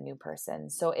a brand new person.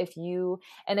 So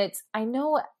I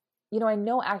know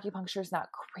acupuncture is not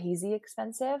crazy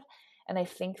expensive. And I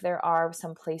think there are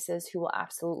some places who will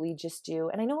absolutely just do,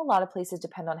 and I know a lot of places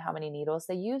depend on how many needles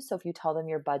they use. So if you tell them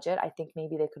your budget, I think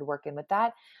maybe they could work in with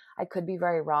that. I could be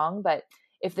very wrong, but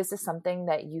if this is something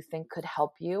that you think could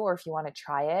help you, or if you want to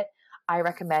try it, I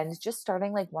recommend just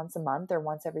starting like once a month or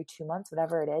once every 2 months,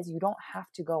 whatever it is. You don't have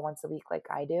to go once a week like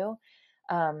I do.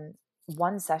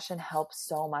 One session helps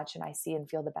so much, and I see and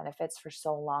feel the benefits for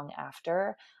so long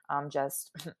after.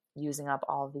 Just using up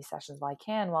all of these sessions while I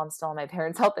can while I'm still on my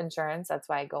parents' health insurance. That's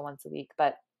why I go once a week.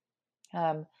 But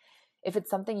if it's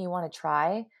something you want to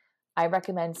try, I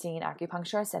recommend seeing an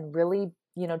acupuncturist and really,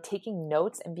 taking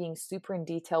notes and being super in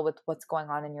detail with what's going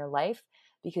on in your life,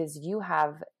 because you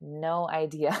have no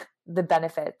idea the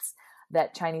benefits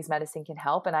that Chinese medicine can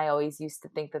help. And I always used to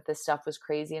think that this stuff was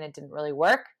crazy and it didn't really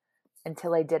work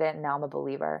until I did it. And now I'm a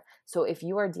believer. So if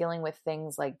you are dealing with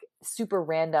things like super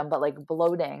random, but like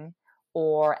bloating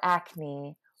or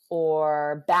acne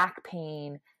or back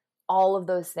pain, all of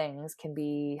those things can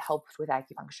be helped with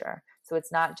acupuncture. So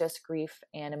it's not just grief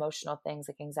and emotional things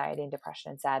like anxiety and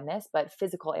depression and sadness, but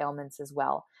physical ailments as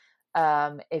well.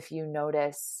 If you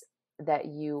notice that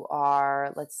you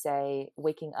are, let's say,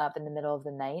 waking up in the middle of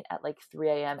the night at like 3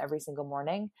 a.m. every single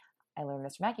morning, I learned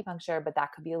this from acupuncture, but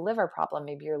that could be a liver problem.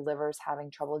 Maybe your liver's having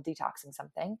trouble detoxing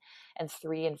something, and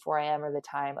 3 and 4 a.m. are the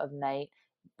time of night.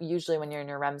 Usually when you're in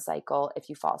your REM cycle, if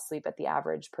you fall asleep, at the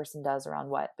average person does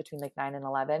around between like 9 and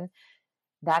 11,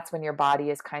 that's when your body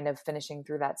is kind of finishing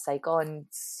through that cycle, and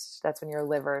that's when your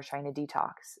liver is trying to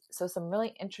detox. So some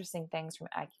really interesting things from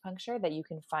acupuncture that you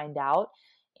can find out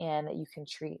and that you can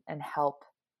treat and help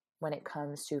when it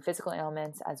comes to physical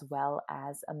ailments as well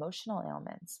as emotional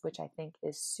ailments, which I think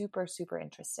is super, super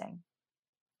interesting.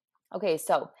 Okay,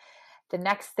 so the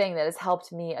next thing that has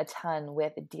helped me a ton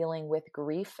with dealing with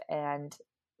grief and,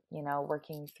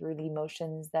 working through the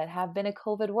emotions that have been a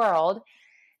COVID world.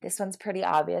 This one's pretty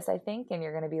obvious, I think, and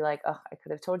you're going to be like, oh, I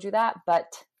could have told you that,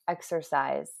 but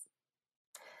exercise.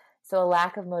 So a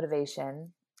lack of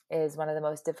motivation is one of the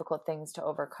most difficult things to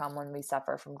overcome when we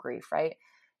suffer from grief, right?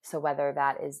 So whether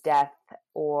that is death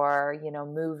or,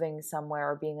 moving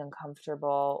somewhere or being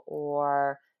uncomfortable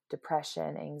or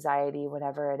depression, anxiety,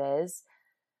 whatever it is,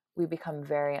 we become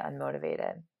very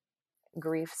unmotivated.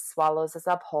 Grief swallows us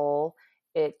up whole.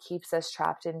 It keeps us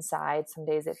trapped inside. Some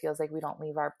days it feels like we don't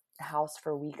leave our house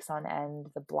for weeks on end.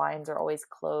 The blinds are always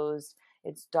closed.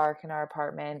 It's dark in our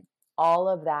apartment. All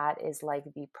of that is like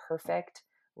the perfect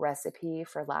recipe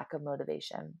for lack of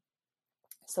motivation.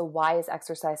 So why is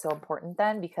exercise so important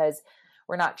then? Because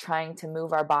we're not trying to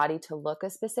move our body to look a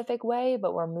specific way,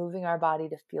 but we're moving our body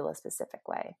to feel a specific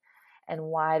way. And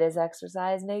why does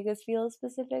exercise make us feel a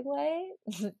specific way?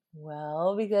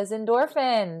 Well, because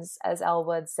endorphins, as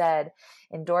Elwood said,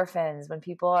 endorphins, when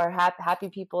people are happy,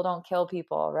 people don't kill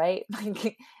people, right?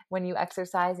 Like when you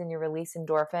exercise and you release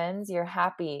endorphins, you're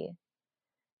happy.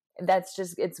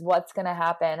 It's what's going to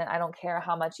happen. And I don't care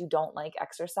how much you don't like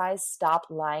exercise. Stop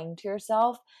lying to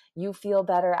yourself. You feel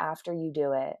better after you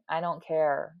do it. I don't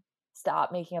care.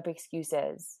 Stop making up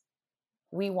excuses.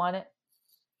 We want it.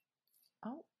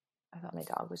 Oh. I thought my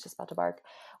dog was just about to bark.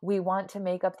 We want to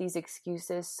make up these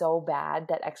excuses so bad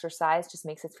that exercise just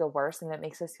makes us feel worse, and that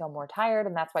makes us feel more tired.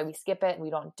 And that's why we skip it and we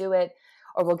don't do it,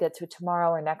 or we'll get to it tomorrow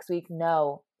or next week.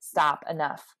 No, stop,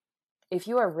 enough. If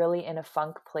you are really in a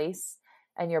funk place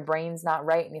and your brain's not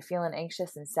right and you're feeling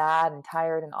anxious and sad and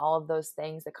tired and all of those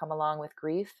things that come along with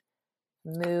grief,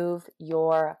 move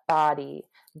your body.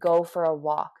 Go for a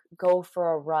walk, go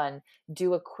for a run,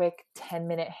 do a quick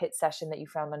 10-minute HIIT session that you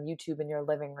found on YouTube in your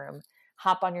living room.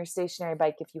 Hop on your stationary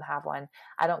bike if you have one.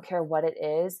 I don't care what it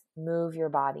is, move your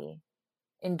body.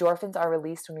 Endorphins are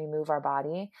released when we move our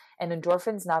body, and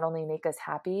endorphins not only make us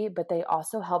happy, but they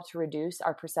also help to reduce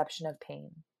our perception of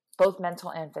pain, both mental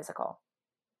and physical.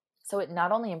 So it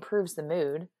not only improves the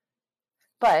mood,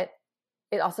 but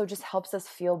it also just helps us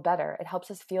feel better. It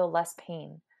helps us feel less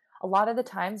pain. A lot of the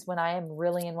times when I am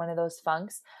really in one of those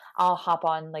funks, I'll hop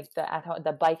on like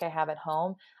the bike I have at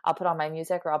home. I'll put on my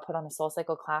music, or I'll put on a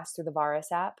SoulCycle class through the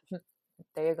Varus app.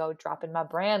 There you go, dropping my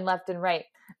brand left and right.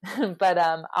 But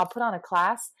I'll put on a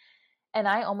class, and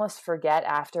I almost forget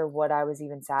after what I was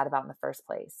even sad about in the first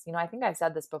place. I think I've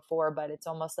said this before, but it's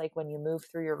almost like when you move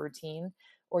through your routine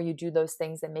or you do those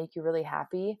things that make you really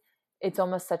happy, it's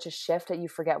almost such a shift that you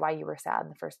forget why you were sad in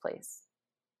the first place.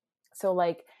 So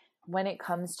like when it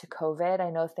comes to COVID,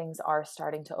 I know things are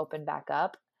starting to open back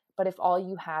up, but if all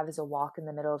you have is a walk in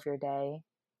the middle of your day,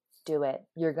 do it.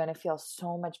 You're going to feel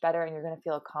so much better, and you're going to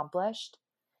feel accomplished.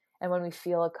 And when we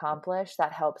feel accomplished,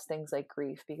 that helps things like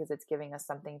grief, because it's giving us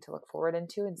something to look forward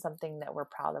into and something that we're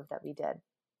proud of that we did.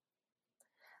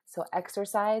 So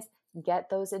exercise, get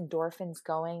those endorphins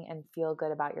going and feel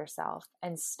good about yourself,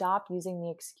 and stop using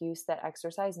the excuse that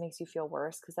exercise makes you feel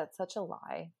worse, because that's such a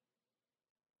lie.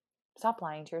 Stop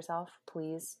lying to yourself,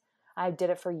 please. I did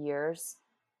it for years.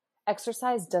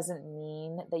 Exercise doesn't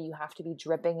mean that you have to be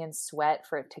dripping in sweat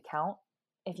for it to count.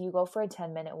 If you go for a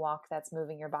 10-minute walk, that's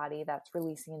moving your body, that's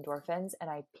releasing endorphins, and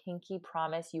I pinky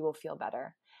promise you will feel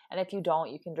better. And if you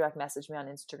don't, you can direct message me on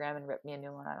Instagram and rip me a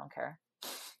new one. I don't care.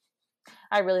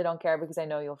 I really don't care, because I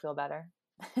know you'll feel better.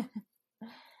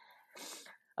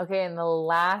 Okay, and the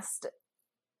last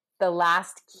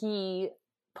key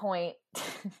point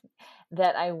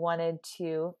that I wanted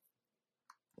to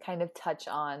kind of touch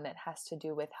on that has to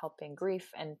do with helping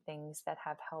grief and things that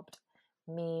have helped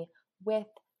me with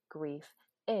grief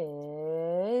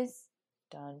is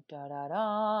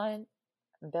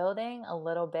building a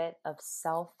little bit of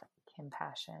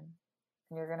self-compassion.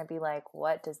 And you're going to be like,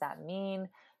 what does that mean?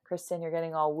 Kristen, you're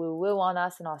getting all woo-woo on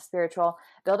us and all spiritual.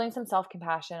 Building some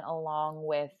self-compassion along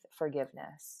with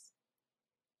forgiveness.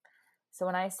 So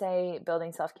when I say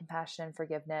building self-compassion and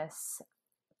forgiveness,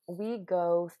 we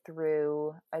go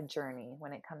through a journey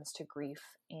when it comes to grief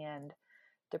and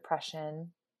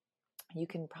depression. You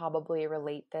can probably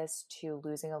relate this to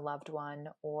losing a loved one,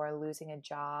 or losing a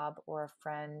job, or a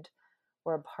friend,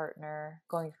 or a partner,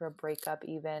 going through a breakup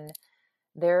even.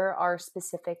 There are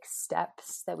specific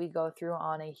steps that we go through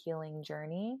on a healing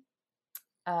journey.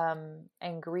 And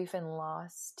grief and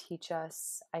loss teach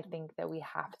us, I think, that we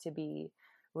have to be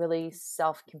really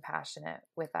self-compassionate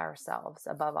with ourselves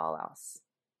above all else.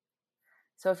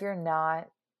 So if you're not,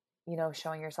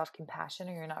 showing yourself compassion,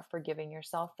 or you're not forgiving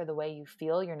yourself for the way you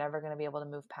feel, you're never going to be able to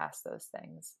move past those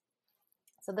things.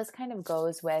 So this kind of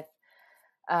goes with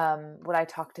what I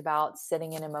talked about,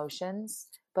 sitting in emotions.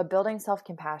 But building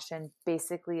self-compassion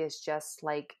basically is just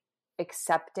like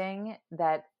accepting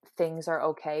that things are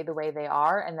okay the way they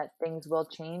are, and that things will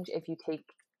change if you take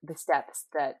the steps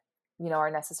that,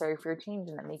 are necessary for your change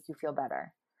and that make you feel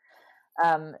better.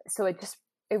 So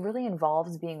it really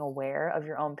involves being aware of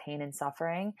your own pain and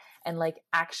suffering, and like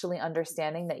actually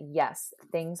understanding that yes,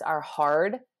 things are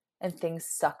hard and things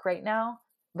suck right now,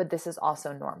 but this is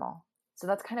also normal. So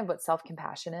that's kind of what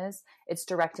self-compassion is. It's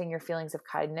directing your feelings of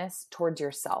kindness towards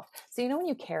yourself. So when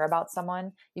you care about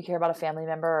someone, you care about a family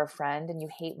member or a friend, and you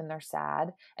hate when they're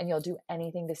sad, and you'll do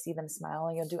anything to see them smile,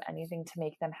 and you'll do anything to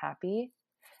make them happy.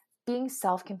 Being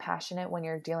self-compassionate when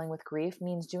you're dealing with grief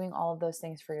means doing all of those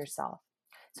things for yourself.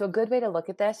 So a good way to look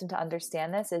at this and to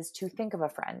understand this is to think of a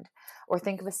friend, or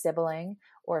think of a sibling,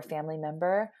 or a family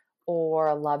member, or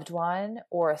a loved one,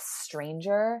 or a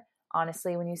stranger.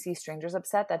 Honestly, when you see strangers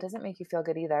upset, that doesn't make you feel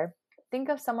good either. Think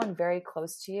of someone very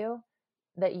close to you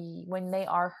that when they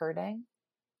are hurting,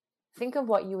 think of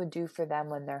what you would do for them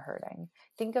when they're hurting.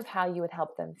 Think of how you would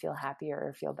help them feel happier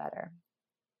or feel better.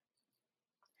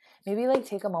 Maybe like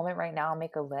take a moment right now and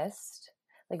make a list.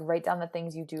 Like write down the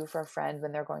things you do for a friend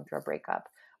when they're going through a breakup,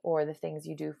 or the things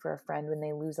you do for a friend when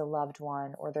they lose a loved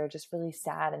one, or they're just really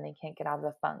sad and they can't get out of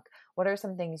the funk. What are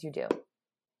some things you do?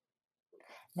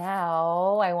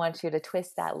 Now I want you to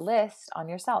twist that list on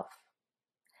yourself.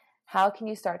 How can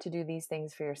you start to do these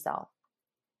things for yourself?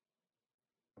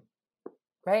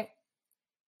 Right?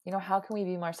 How can we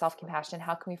be more self-compassionate?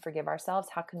 How can we forgive ourselves?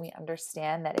 How can we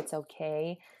understand that it's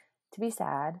okay to be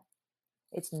sad?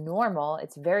 It's normal.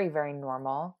 It's very, very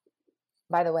normal.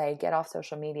 By the way, get off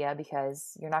social media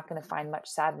because you're not going to find much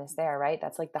sadness there, right?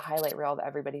 That's like the highlight reel of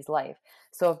everybody's life.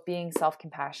 So if being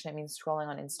self-compassionate means scrolling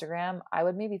on Instagram, I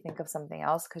would maybe think of something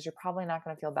else because you're probably not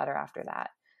going to feel better after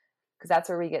that. Because that's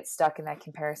where we get stuck in that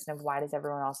comparison of why does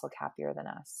everyone else look happier than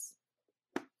us?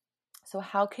 So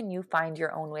how can you find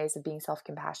your own ways of being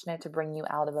self-compassionate to bring you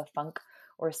out of a funk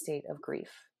or a state of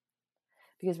grief?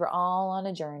 Because we're all on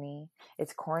a journey.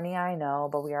 It's corny, I know,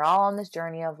 but we are all on this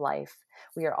journey of life.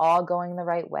 We are all going the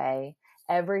right way.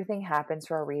 Everything happens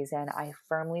for a reason. I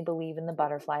firmly believe in the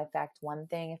butterfly effect. One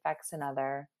thing affects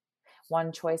another.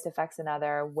 One choice affects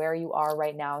another. Where you are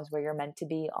right now is where you're meant to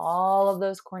be. All of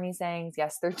those corny sayings,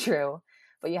 yes, they're true,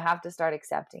 but you have to start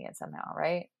accepting it somehow,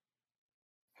 right?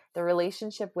 The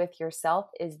relationship with yourself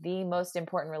is the most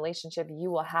important relationship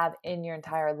you will have in your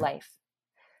entire life.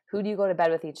 Who do you go to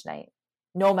bed with each night?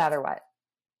 No matter what.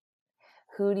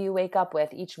 Who do you wake up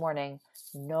with each morning?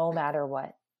 No matter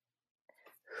what.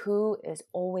 Who is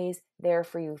always there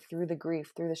for you through the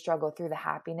grief, through the struggle, through the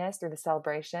happiness, through the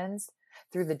celebrations,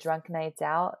 through the drunk nights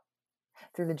out,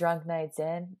 through the drunk nights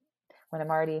in? When I'm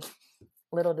already,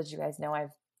 little did you guys know,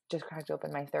 I've just cracked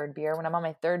open my third beer. When I'm on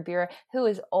my third beer, who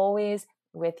is always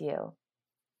with you?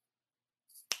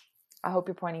 I hope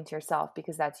you're pointing to yourself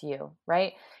because that's you,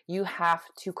 right? You have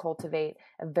to cultivate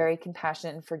a very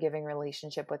compassionate and forgiving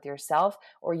relationship with yourself,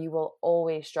 or you will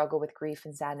always struggle with grief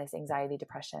and sadness, anxiety,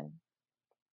 depression.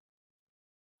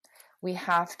 We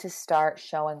have to start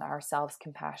showing ourselves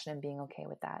compassion and being okay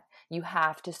with that. You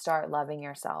have to start loving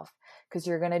yourself because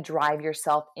you're going to drive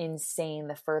yourself insane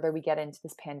the further we get into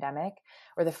this pandemic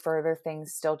or the further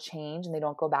things still change and they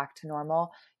don't go back to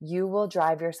normal. You will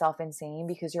drive yourself insane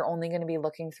because you're only going to be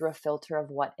looking through a filter of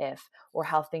what if or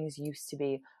how things used to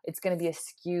be. It's going to be a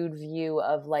skewed view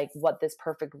of like what this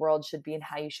perfect world should be and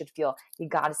how you should feel. You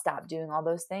got to stop doing all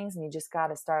those things and you just got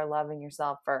to start loving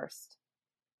yourself first.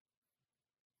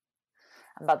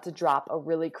 I'm about to drop a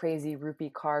really crazy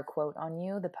Rupi Kaur quote on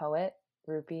you, the poet,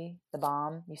 Rupi, the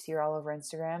bomb. You see her all over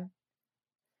Instagram.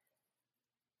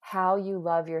 How you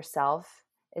love yourself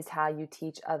is how you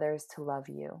teach others to love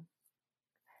you.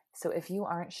 So if you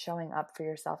aren't showing up for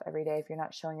yourself every day, if you're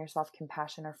not showing yourself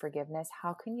compassion or forgiveness,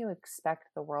 how can you expect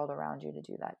the world around you to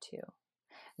do that too?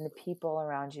 And the people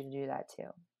around you to do that too?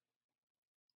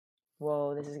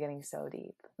 Whoa, this is getting so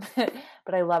deep.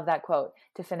 But I love that quote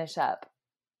to finish up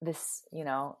this,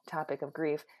 topic of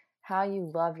grief. How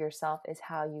you love yourself is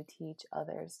how you teach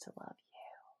others to love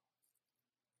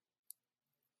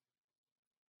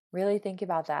you. Really think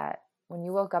about that. When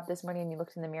you woke up this morning and you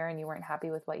looked in the mirror and you weren't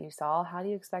happy with what you saw, how do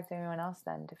you expect anyone else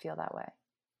then to feel that way?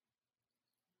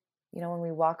 When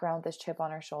we walk around with this chip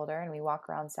on our shoulder and we walk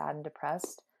around sad and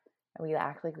depressed, and we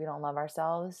act like we don't love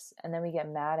ourselves, and then we get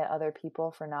mad at other people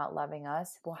for not loving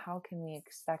us, well, how can we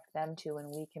expect them to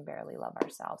when we can barely love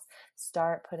ourselves?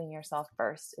 Start putting yourself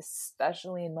first,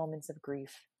 especially in moments of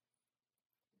grief.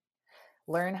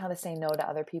 Learn how to say no to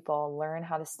other people. Learn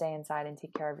how to stay inside and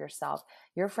take care of yourself.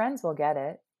 Your friends will get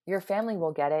it. Your family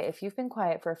will get it. If you've been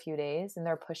quiet for a few days and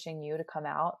they're pushing you to come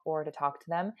out or to talk to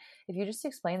them, if you just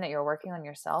explain that you're working on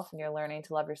yourself and you're learning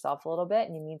to love yourself a little bit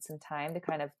and you need some time to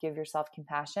kind of give yourself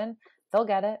compassion, they'll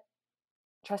get it.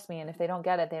 Trust me. And if they don't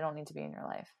get it, they don't need to be in your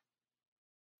life.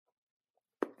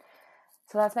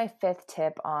 So that's my fifth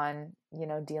tip on,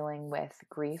 dealing with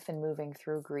grief and moving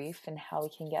through grief and how we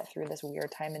can get through this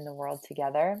weird time in the world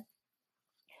together.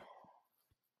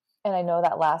 And I know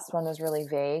that last one was really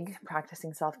vague,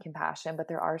 practicing self-compassion, but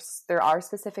there are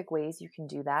specific ways you can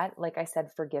do that. Like I said,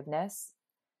 forgiveness.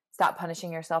 Stop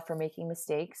punishing yourself for making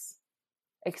mistakes.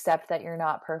 Accept that you're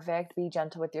not perfect. Be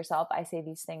gentle with yourself. I say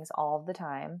these things all the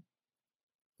time.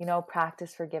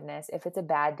 Practice forgiveness. If it's a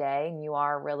bad day and you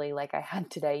are really, like I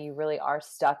had today, you really are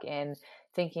stuck in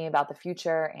thinking about the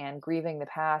future and grieving the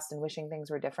past and wishing things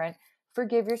were different,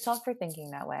 forgive yourself for thinking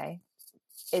that way.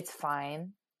 It's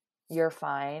fine. You're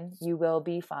fine. You will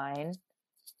be fine.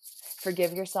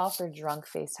 Forgive yourself for drunk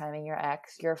FaceTiming your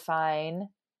ex. You're fine.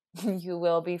 You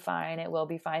will be fine. It will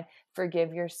be fine.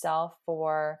 Forgive yourself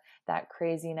for that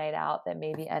crazy night out that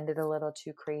maybe ended a little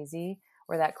too crazy,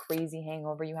 or that crazy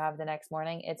hangover you have the next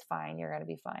morning. It's fine. You're going to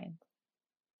be fine.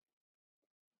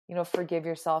 Forgive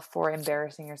yourself for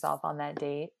embarrassing yourself on that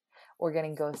date or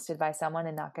getting ghosted by someone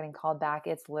and not getting called back.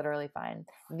 It's literally fine.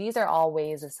 These are all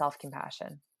ways of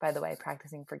self-compassion, by the way,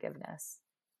 practicing forgiveness.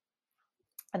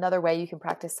 Another way you can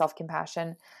practice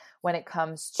self-compassion when it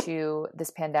comes to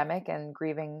this pandemic and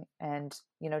grieving and,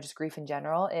 just grief in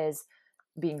general is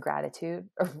being grateful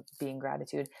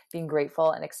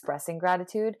and expressing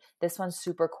gratitude. This one's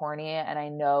super corny, and I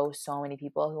know so many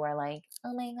people who are like,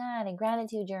 oh my God, a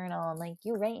gratitude journal. I'm like,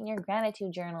 you write in your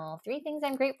gratitude journal 3 things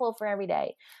I'm grateful for every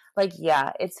day. Like,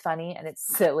 yeah, it's funny and it's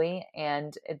silly,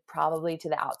 and it probably to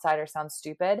the outsider sounds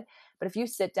stupid. But if you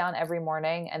sit down every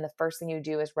morning and the first thing you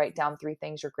do is write down 3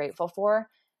 things you're grateful for,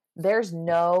 there's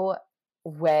no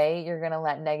way you're going to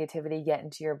let negativity get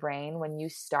into your brain when you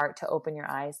start to open your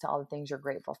eyes to all the things you're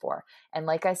grateful for. And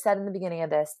like I said in the beginning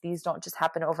of this, these don't just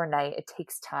happen overnight. It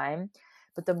takes time.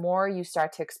 But the more you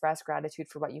start to express gratitude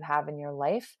for what you have in your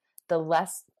life, the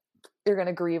less you're going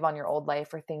to grieve on your old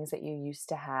life or things that you used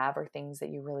to have or things that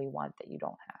you really want that you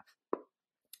don't have.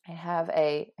 I have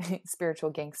a spiritual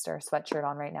gangster sweatshirt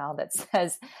on right now that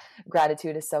says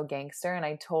gratitude is so gangster. And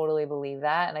I totally believe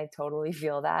that. And I totally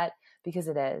feel that, because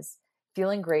it is.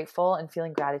 Feeling grateful and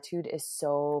feeling gratitude is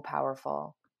so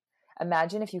powerful.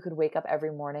 Imagine if you could wake up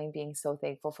every morning being so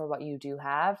thankful for what you do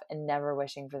have and never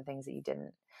wishing for the things that you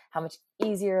didn't. How much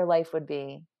easier life would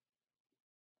be.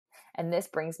 And this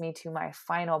brings me to my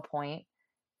final point.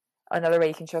 Another way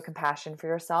you can show compassion for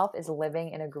yourself is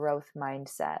living in a growth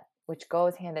mindset, which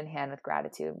goes hand in hand with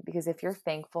gratitude. Because if you're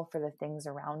thankful for the things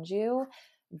around you,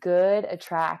 good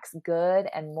attracts good,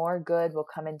 and more good will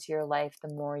come into your life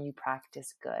the more you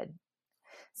practice good.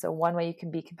 So one way you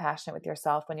can be compassionate with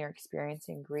yourself when you're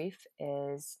experiencing grief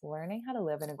is learning how to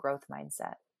live in a growth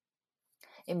mindset.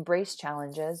 Embrace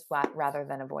challenges rather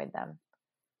than avoid them.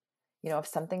 If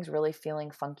something's really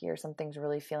feeling funky or something's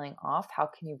really feeling off, how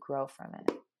can you grow from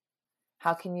it?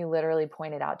 How can you literally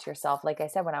point it out to yourself? Like I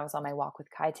said, when I was on my walk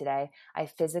with Kai today, I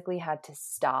physically had to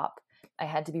stop. I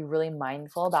had to be really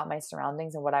mindful about my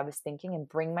surroundings and what I was thinking and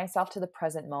bring myself to the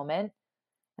present moment.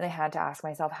 And I had to ask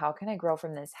myself, how can I grow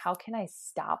from this? How can I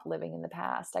stop living in the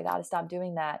past? I got to stop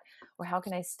doing that. Or how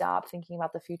can I stop thinking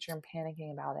about the future and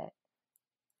panicking about it?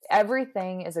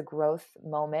 Everything is a growth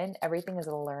moment. Everything is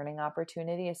a learning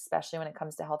opportunity, especially when it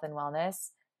comes to health and wellness.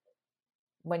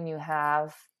 When you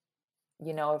have,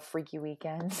 a freaky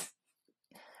weekend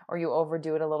or you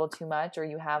overdo it a little too much, or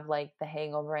you have like the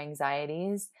hangover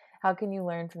anxieties, how can you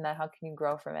learn from that? How can you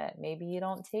grow from it? Maybe you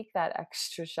don't take that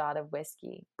extra shot of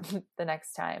whiskey the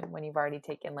next time when you've already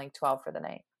taken like 12 for the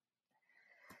night.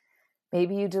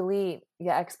 Maybe you delete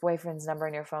your ex-boyfriend's number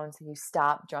in your phone so you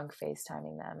stop drunk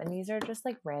FaceTiming them. And these are just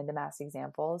like random ass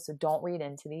examples, so don't read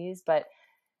into these. But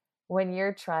when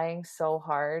you're trying so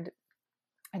hard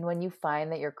and when you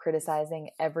find that you're criticizing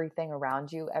everything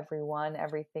around you, everyone,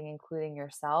 everything, including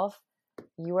yourself,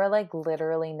 you are like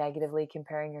literally negatively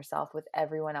comparing yourself with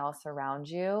everyone else around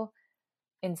you.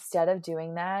 Instead of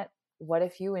doing that, what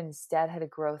if you instead had a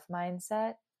growth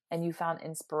mindset and you found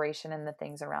inspiration in the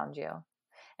things around you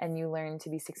and you learned to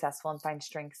be successful and find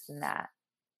strengths in that?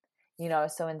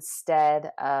 So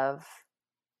instead of,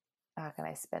 how can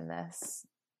I spin this?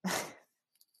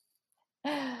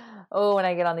 Oh, when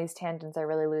I get on these tangents, I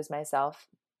really lose myself.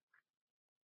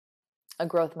 A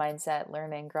growth mindset,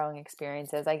 learning, growing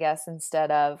experiences, I guess,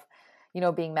 instead of,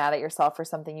 being mad at yourself for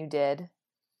something you did,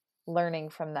 learning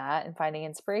from that and finding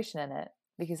inspiration in it,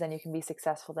 because then you can be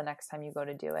successful the next time you go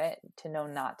to do it, to know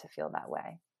not to feel that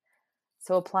way.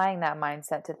 So applying that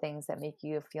mindset to things that make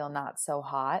you feel not so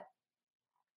hot.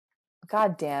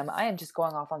 God damn, I am just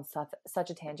going off on such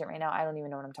a tangent right now. I don't even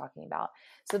know what I'm talking about.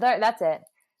 So that's it.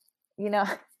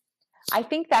 I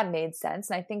think that made sense.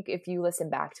 And I think if you listen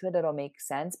back to it, it'll make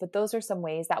sense. But those are some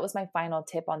ways. That was my final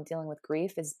tip on dealing with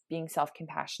grief, is being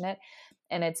self-compassionate.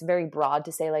 And it's very broad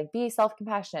to say like, be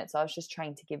self-compassionate. So I was just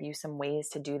trying to give you some ways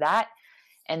to do that.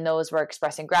 And those were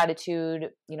expressing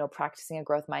gratitude, practicing a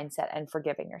growth mindset, and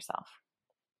forgiving yourself.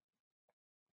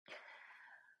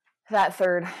 That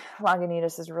third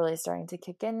Lagunitas is really starting to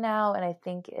kick in now. And I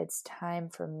think it's time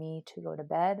for me to go to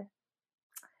bed.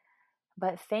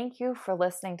 But thank you for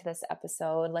listening to this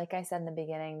episode. Like I said in the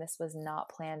beginning, this was not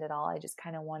planned at all. I just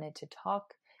kind of wanted to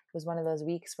talk. It was one of those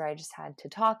weeks where I just had to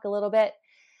talk a little bit.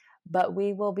 But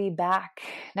we will be back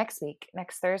next week.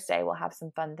 Next Thursday, we'll have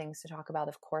some fun things to talk about,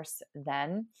 of course,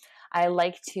 then. I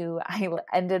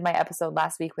ended my episode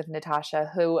last week with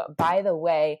Natasha, who, by the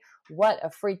way, what a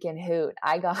freaking hoot.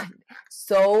 I got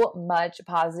so much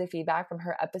positive feedback from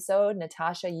her episode.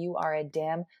 Natasha, you are a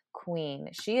damn queen.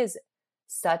 She is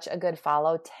such a good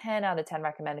follow. 10 out of 10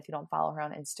 recommend if you don't follow her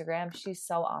on Instagram. She's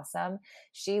so awesome.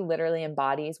 She literally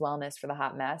embodies wellness for the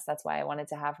hot mess. That's why I wanted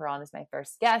to have her on as my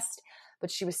first guest.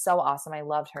 But she was so awesome. I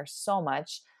loved her so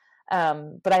much.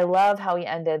 But I love how we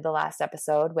ended the last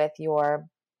episode with your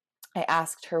I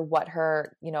asked her what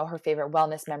her, her favorite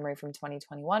wellness memory from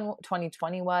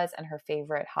 2020 was, and her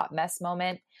favorite hot mess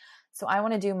moment. So I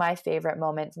want to do my favorite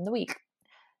moment from the week.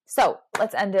 So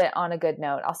let's end it on a good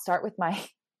note. I'll start with my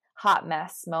hot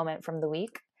mess moment from the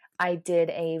week. I did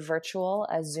a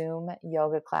Zoom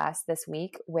yoga class this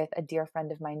week with a dear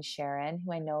friend of mine, Sharon,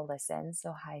 who I know listens.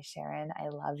 So hi, Sharon. I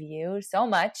love you so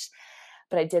much.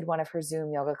 But I did one of her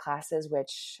Zoom yoga classes,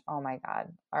 which, oh my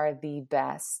God, are the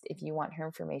best. If you want her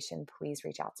information, please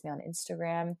reach out to me on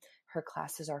Instagram. Her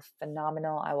classes are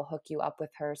phenomenal. I will hook you up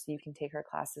with her so you can take her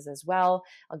classes as well.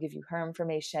 I'll give you her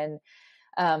information.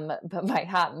 But my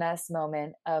hot mess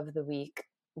moment of the week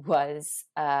was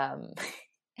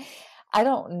I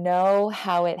don't know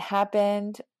how it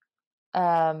happened.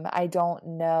 I don't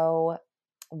know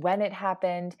when it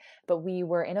happened, but we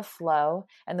were in a flow.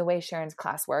 And the way Sharon's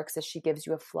class works is she gives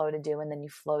you a flow to do, and then you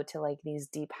flow to like these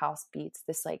deep house beats,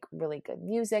 this like really good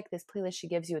music, this playlist she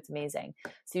gives you. It's amazing.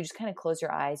 So you just kind of close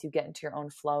your eyes, you get into your own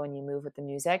flow, and you move with the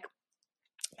music.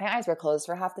 My eyes were closed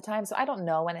for half the time, so I don't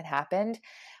know when it happened.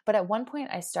 But at one point,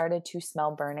 I started to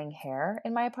smell burning hair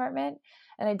in my apartment.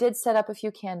 And I did set up a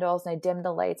few candles and I dimmed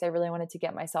the lights. I really wanted to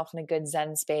get myself in a good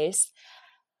Zen space.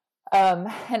 And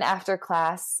after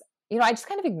class, I just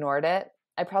kind of ignored it.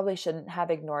 I probably shouldn't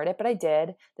have ignored it, but I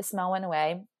did. The smell went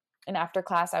away. And after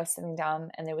class, I was sitting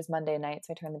down and it was Monday night,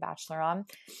 so I turned The Bachelor on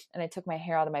and I took my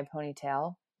hair out of my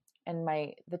ponytail, and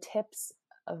the tips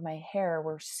of my hair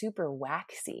were super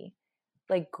waxy,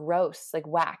 like gross, like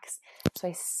wax. So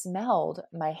I smelled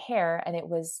my hair, and it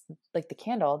was like the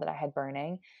candle that I had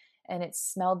burning, and it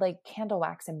smelled like candle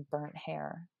wax and burnt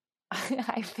hair.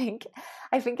 I think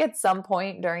at some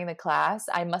point during the class,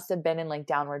 I must have been in like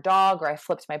downward dog, or I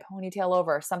flipped my ponytail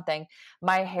over or something.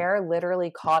 My hair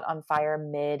literally caught on fire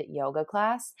mid yoga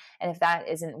class. And if that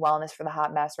isn't wellness for the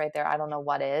hot mess right there, I don't know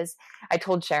what is. I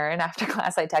told Sharon after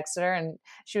class, I texted her and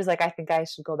she was like, I think I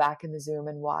should go back in the Zoom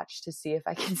and watch to see if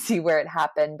I can see where it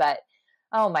happened. But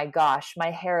oh my gosh,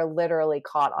 my hair literally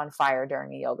caught on fire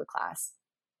during a yoga class.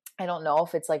 I don't know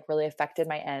if it's like really affected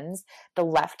my ends. The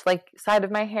left like side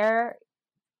of my hair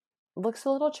looks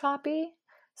a little choppy.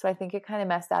 So I think it kind of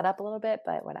messed that up a little bit,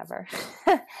 but whatever.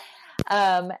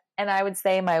 And I would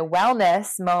say my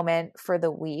wellness moment for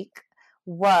the week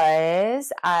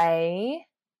was I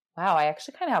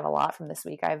actually kind of have a lot from this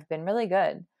week. I've been really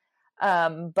good.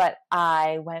 But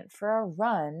I went for a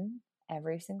run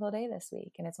every single day this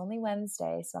week, and it's only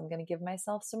Wednesday, so I'm going to give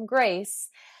myself some grace.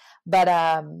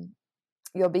 But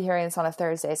you'll be hearing this on a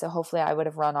Thursday, so hopefully I would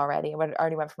have run already. I would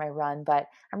already went for my run, but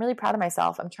I'm really proud of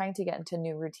myself. I'm trying to get into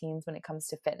new routines when it comes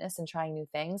to fitness and trying new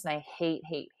things, and I hate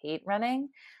running.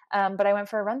 But I went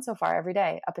for a run so far every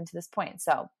day up until this point.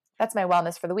 So that's my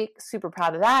wellness for the week. Super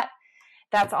proud of that.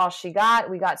 That's all she got.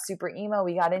 We got super emo.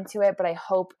 We got into it, but I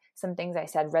hope some things I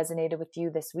said resonated with you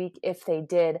this week. If they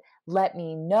did, let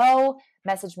me know.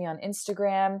 Message me on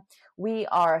Instagram. We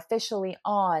are officially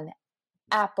on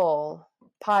Apple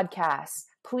Podcasts.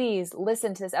 Please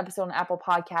listen to this episode on Apple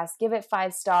Podcasts. Give it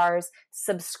 5 stars.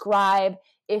 Subscribe.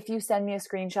 If you send me a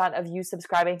screenshot of you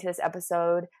subscribing to this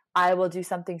episode, I will do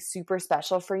something super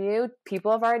special for you.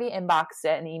 People have already inboxed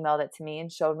it and emailed it to me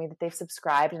and showed me that they've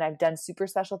subscribed, and I've done super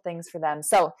special things for them.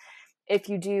 So if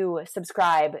you do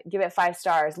subscribe, give it 5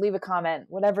 stars, leave a comment,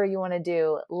 whatever you want to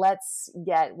do. Let's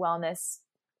get wellness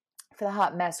for the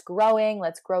hot mess growing.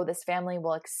 Let's grow this family.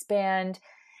 We'll expand.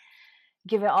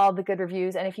 Give it all the good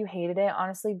reviews. And if you hated it,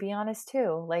 honestly, be honest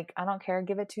too. Like, I don't care.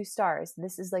 Give it 2 stars.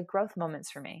 This is like growth moments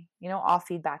for me. All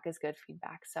feedback is good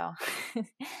feedback. So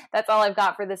that's all I've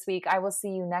got for this week. I will see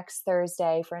you next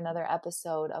Thursday for another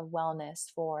episode of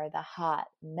Wellness for the Hot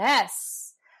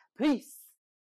Mess. Peace.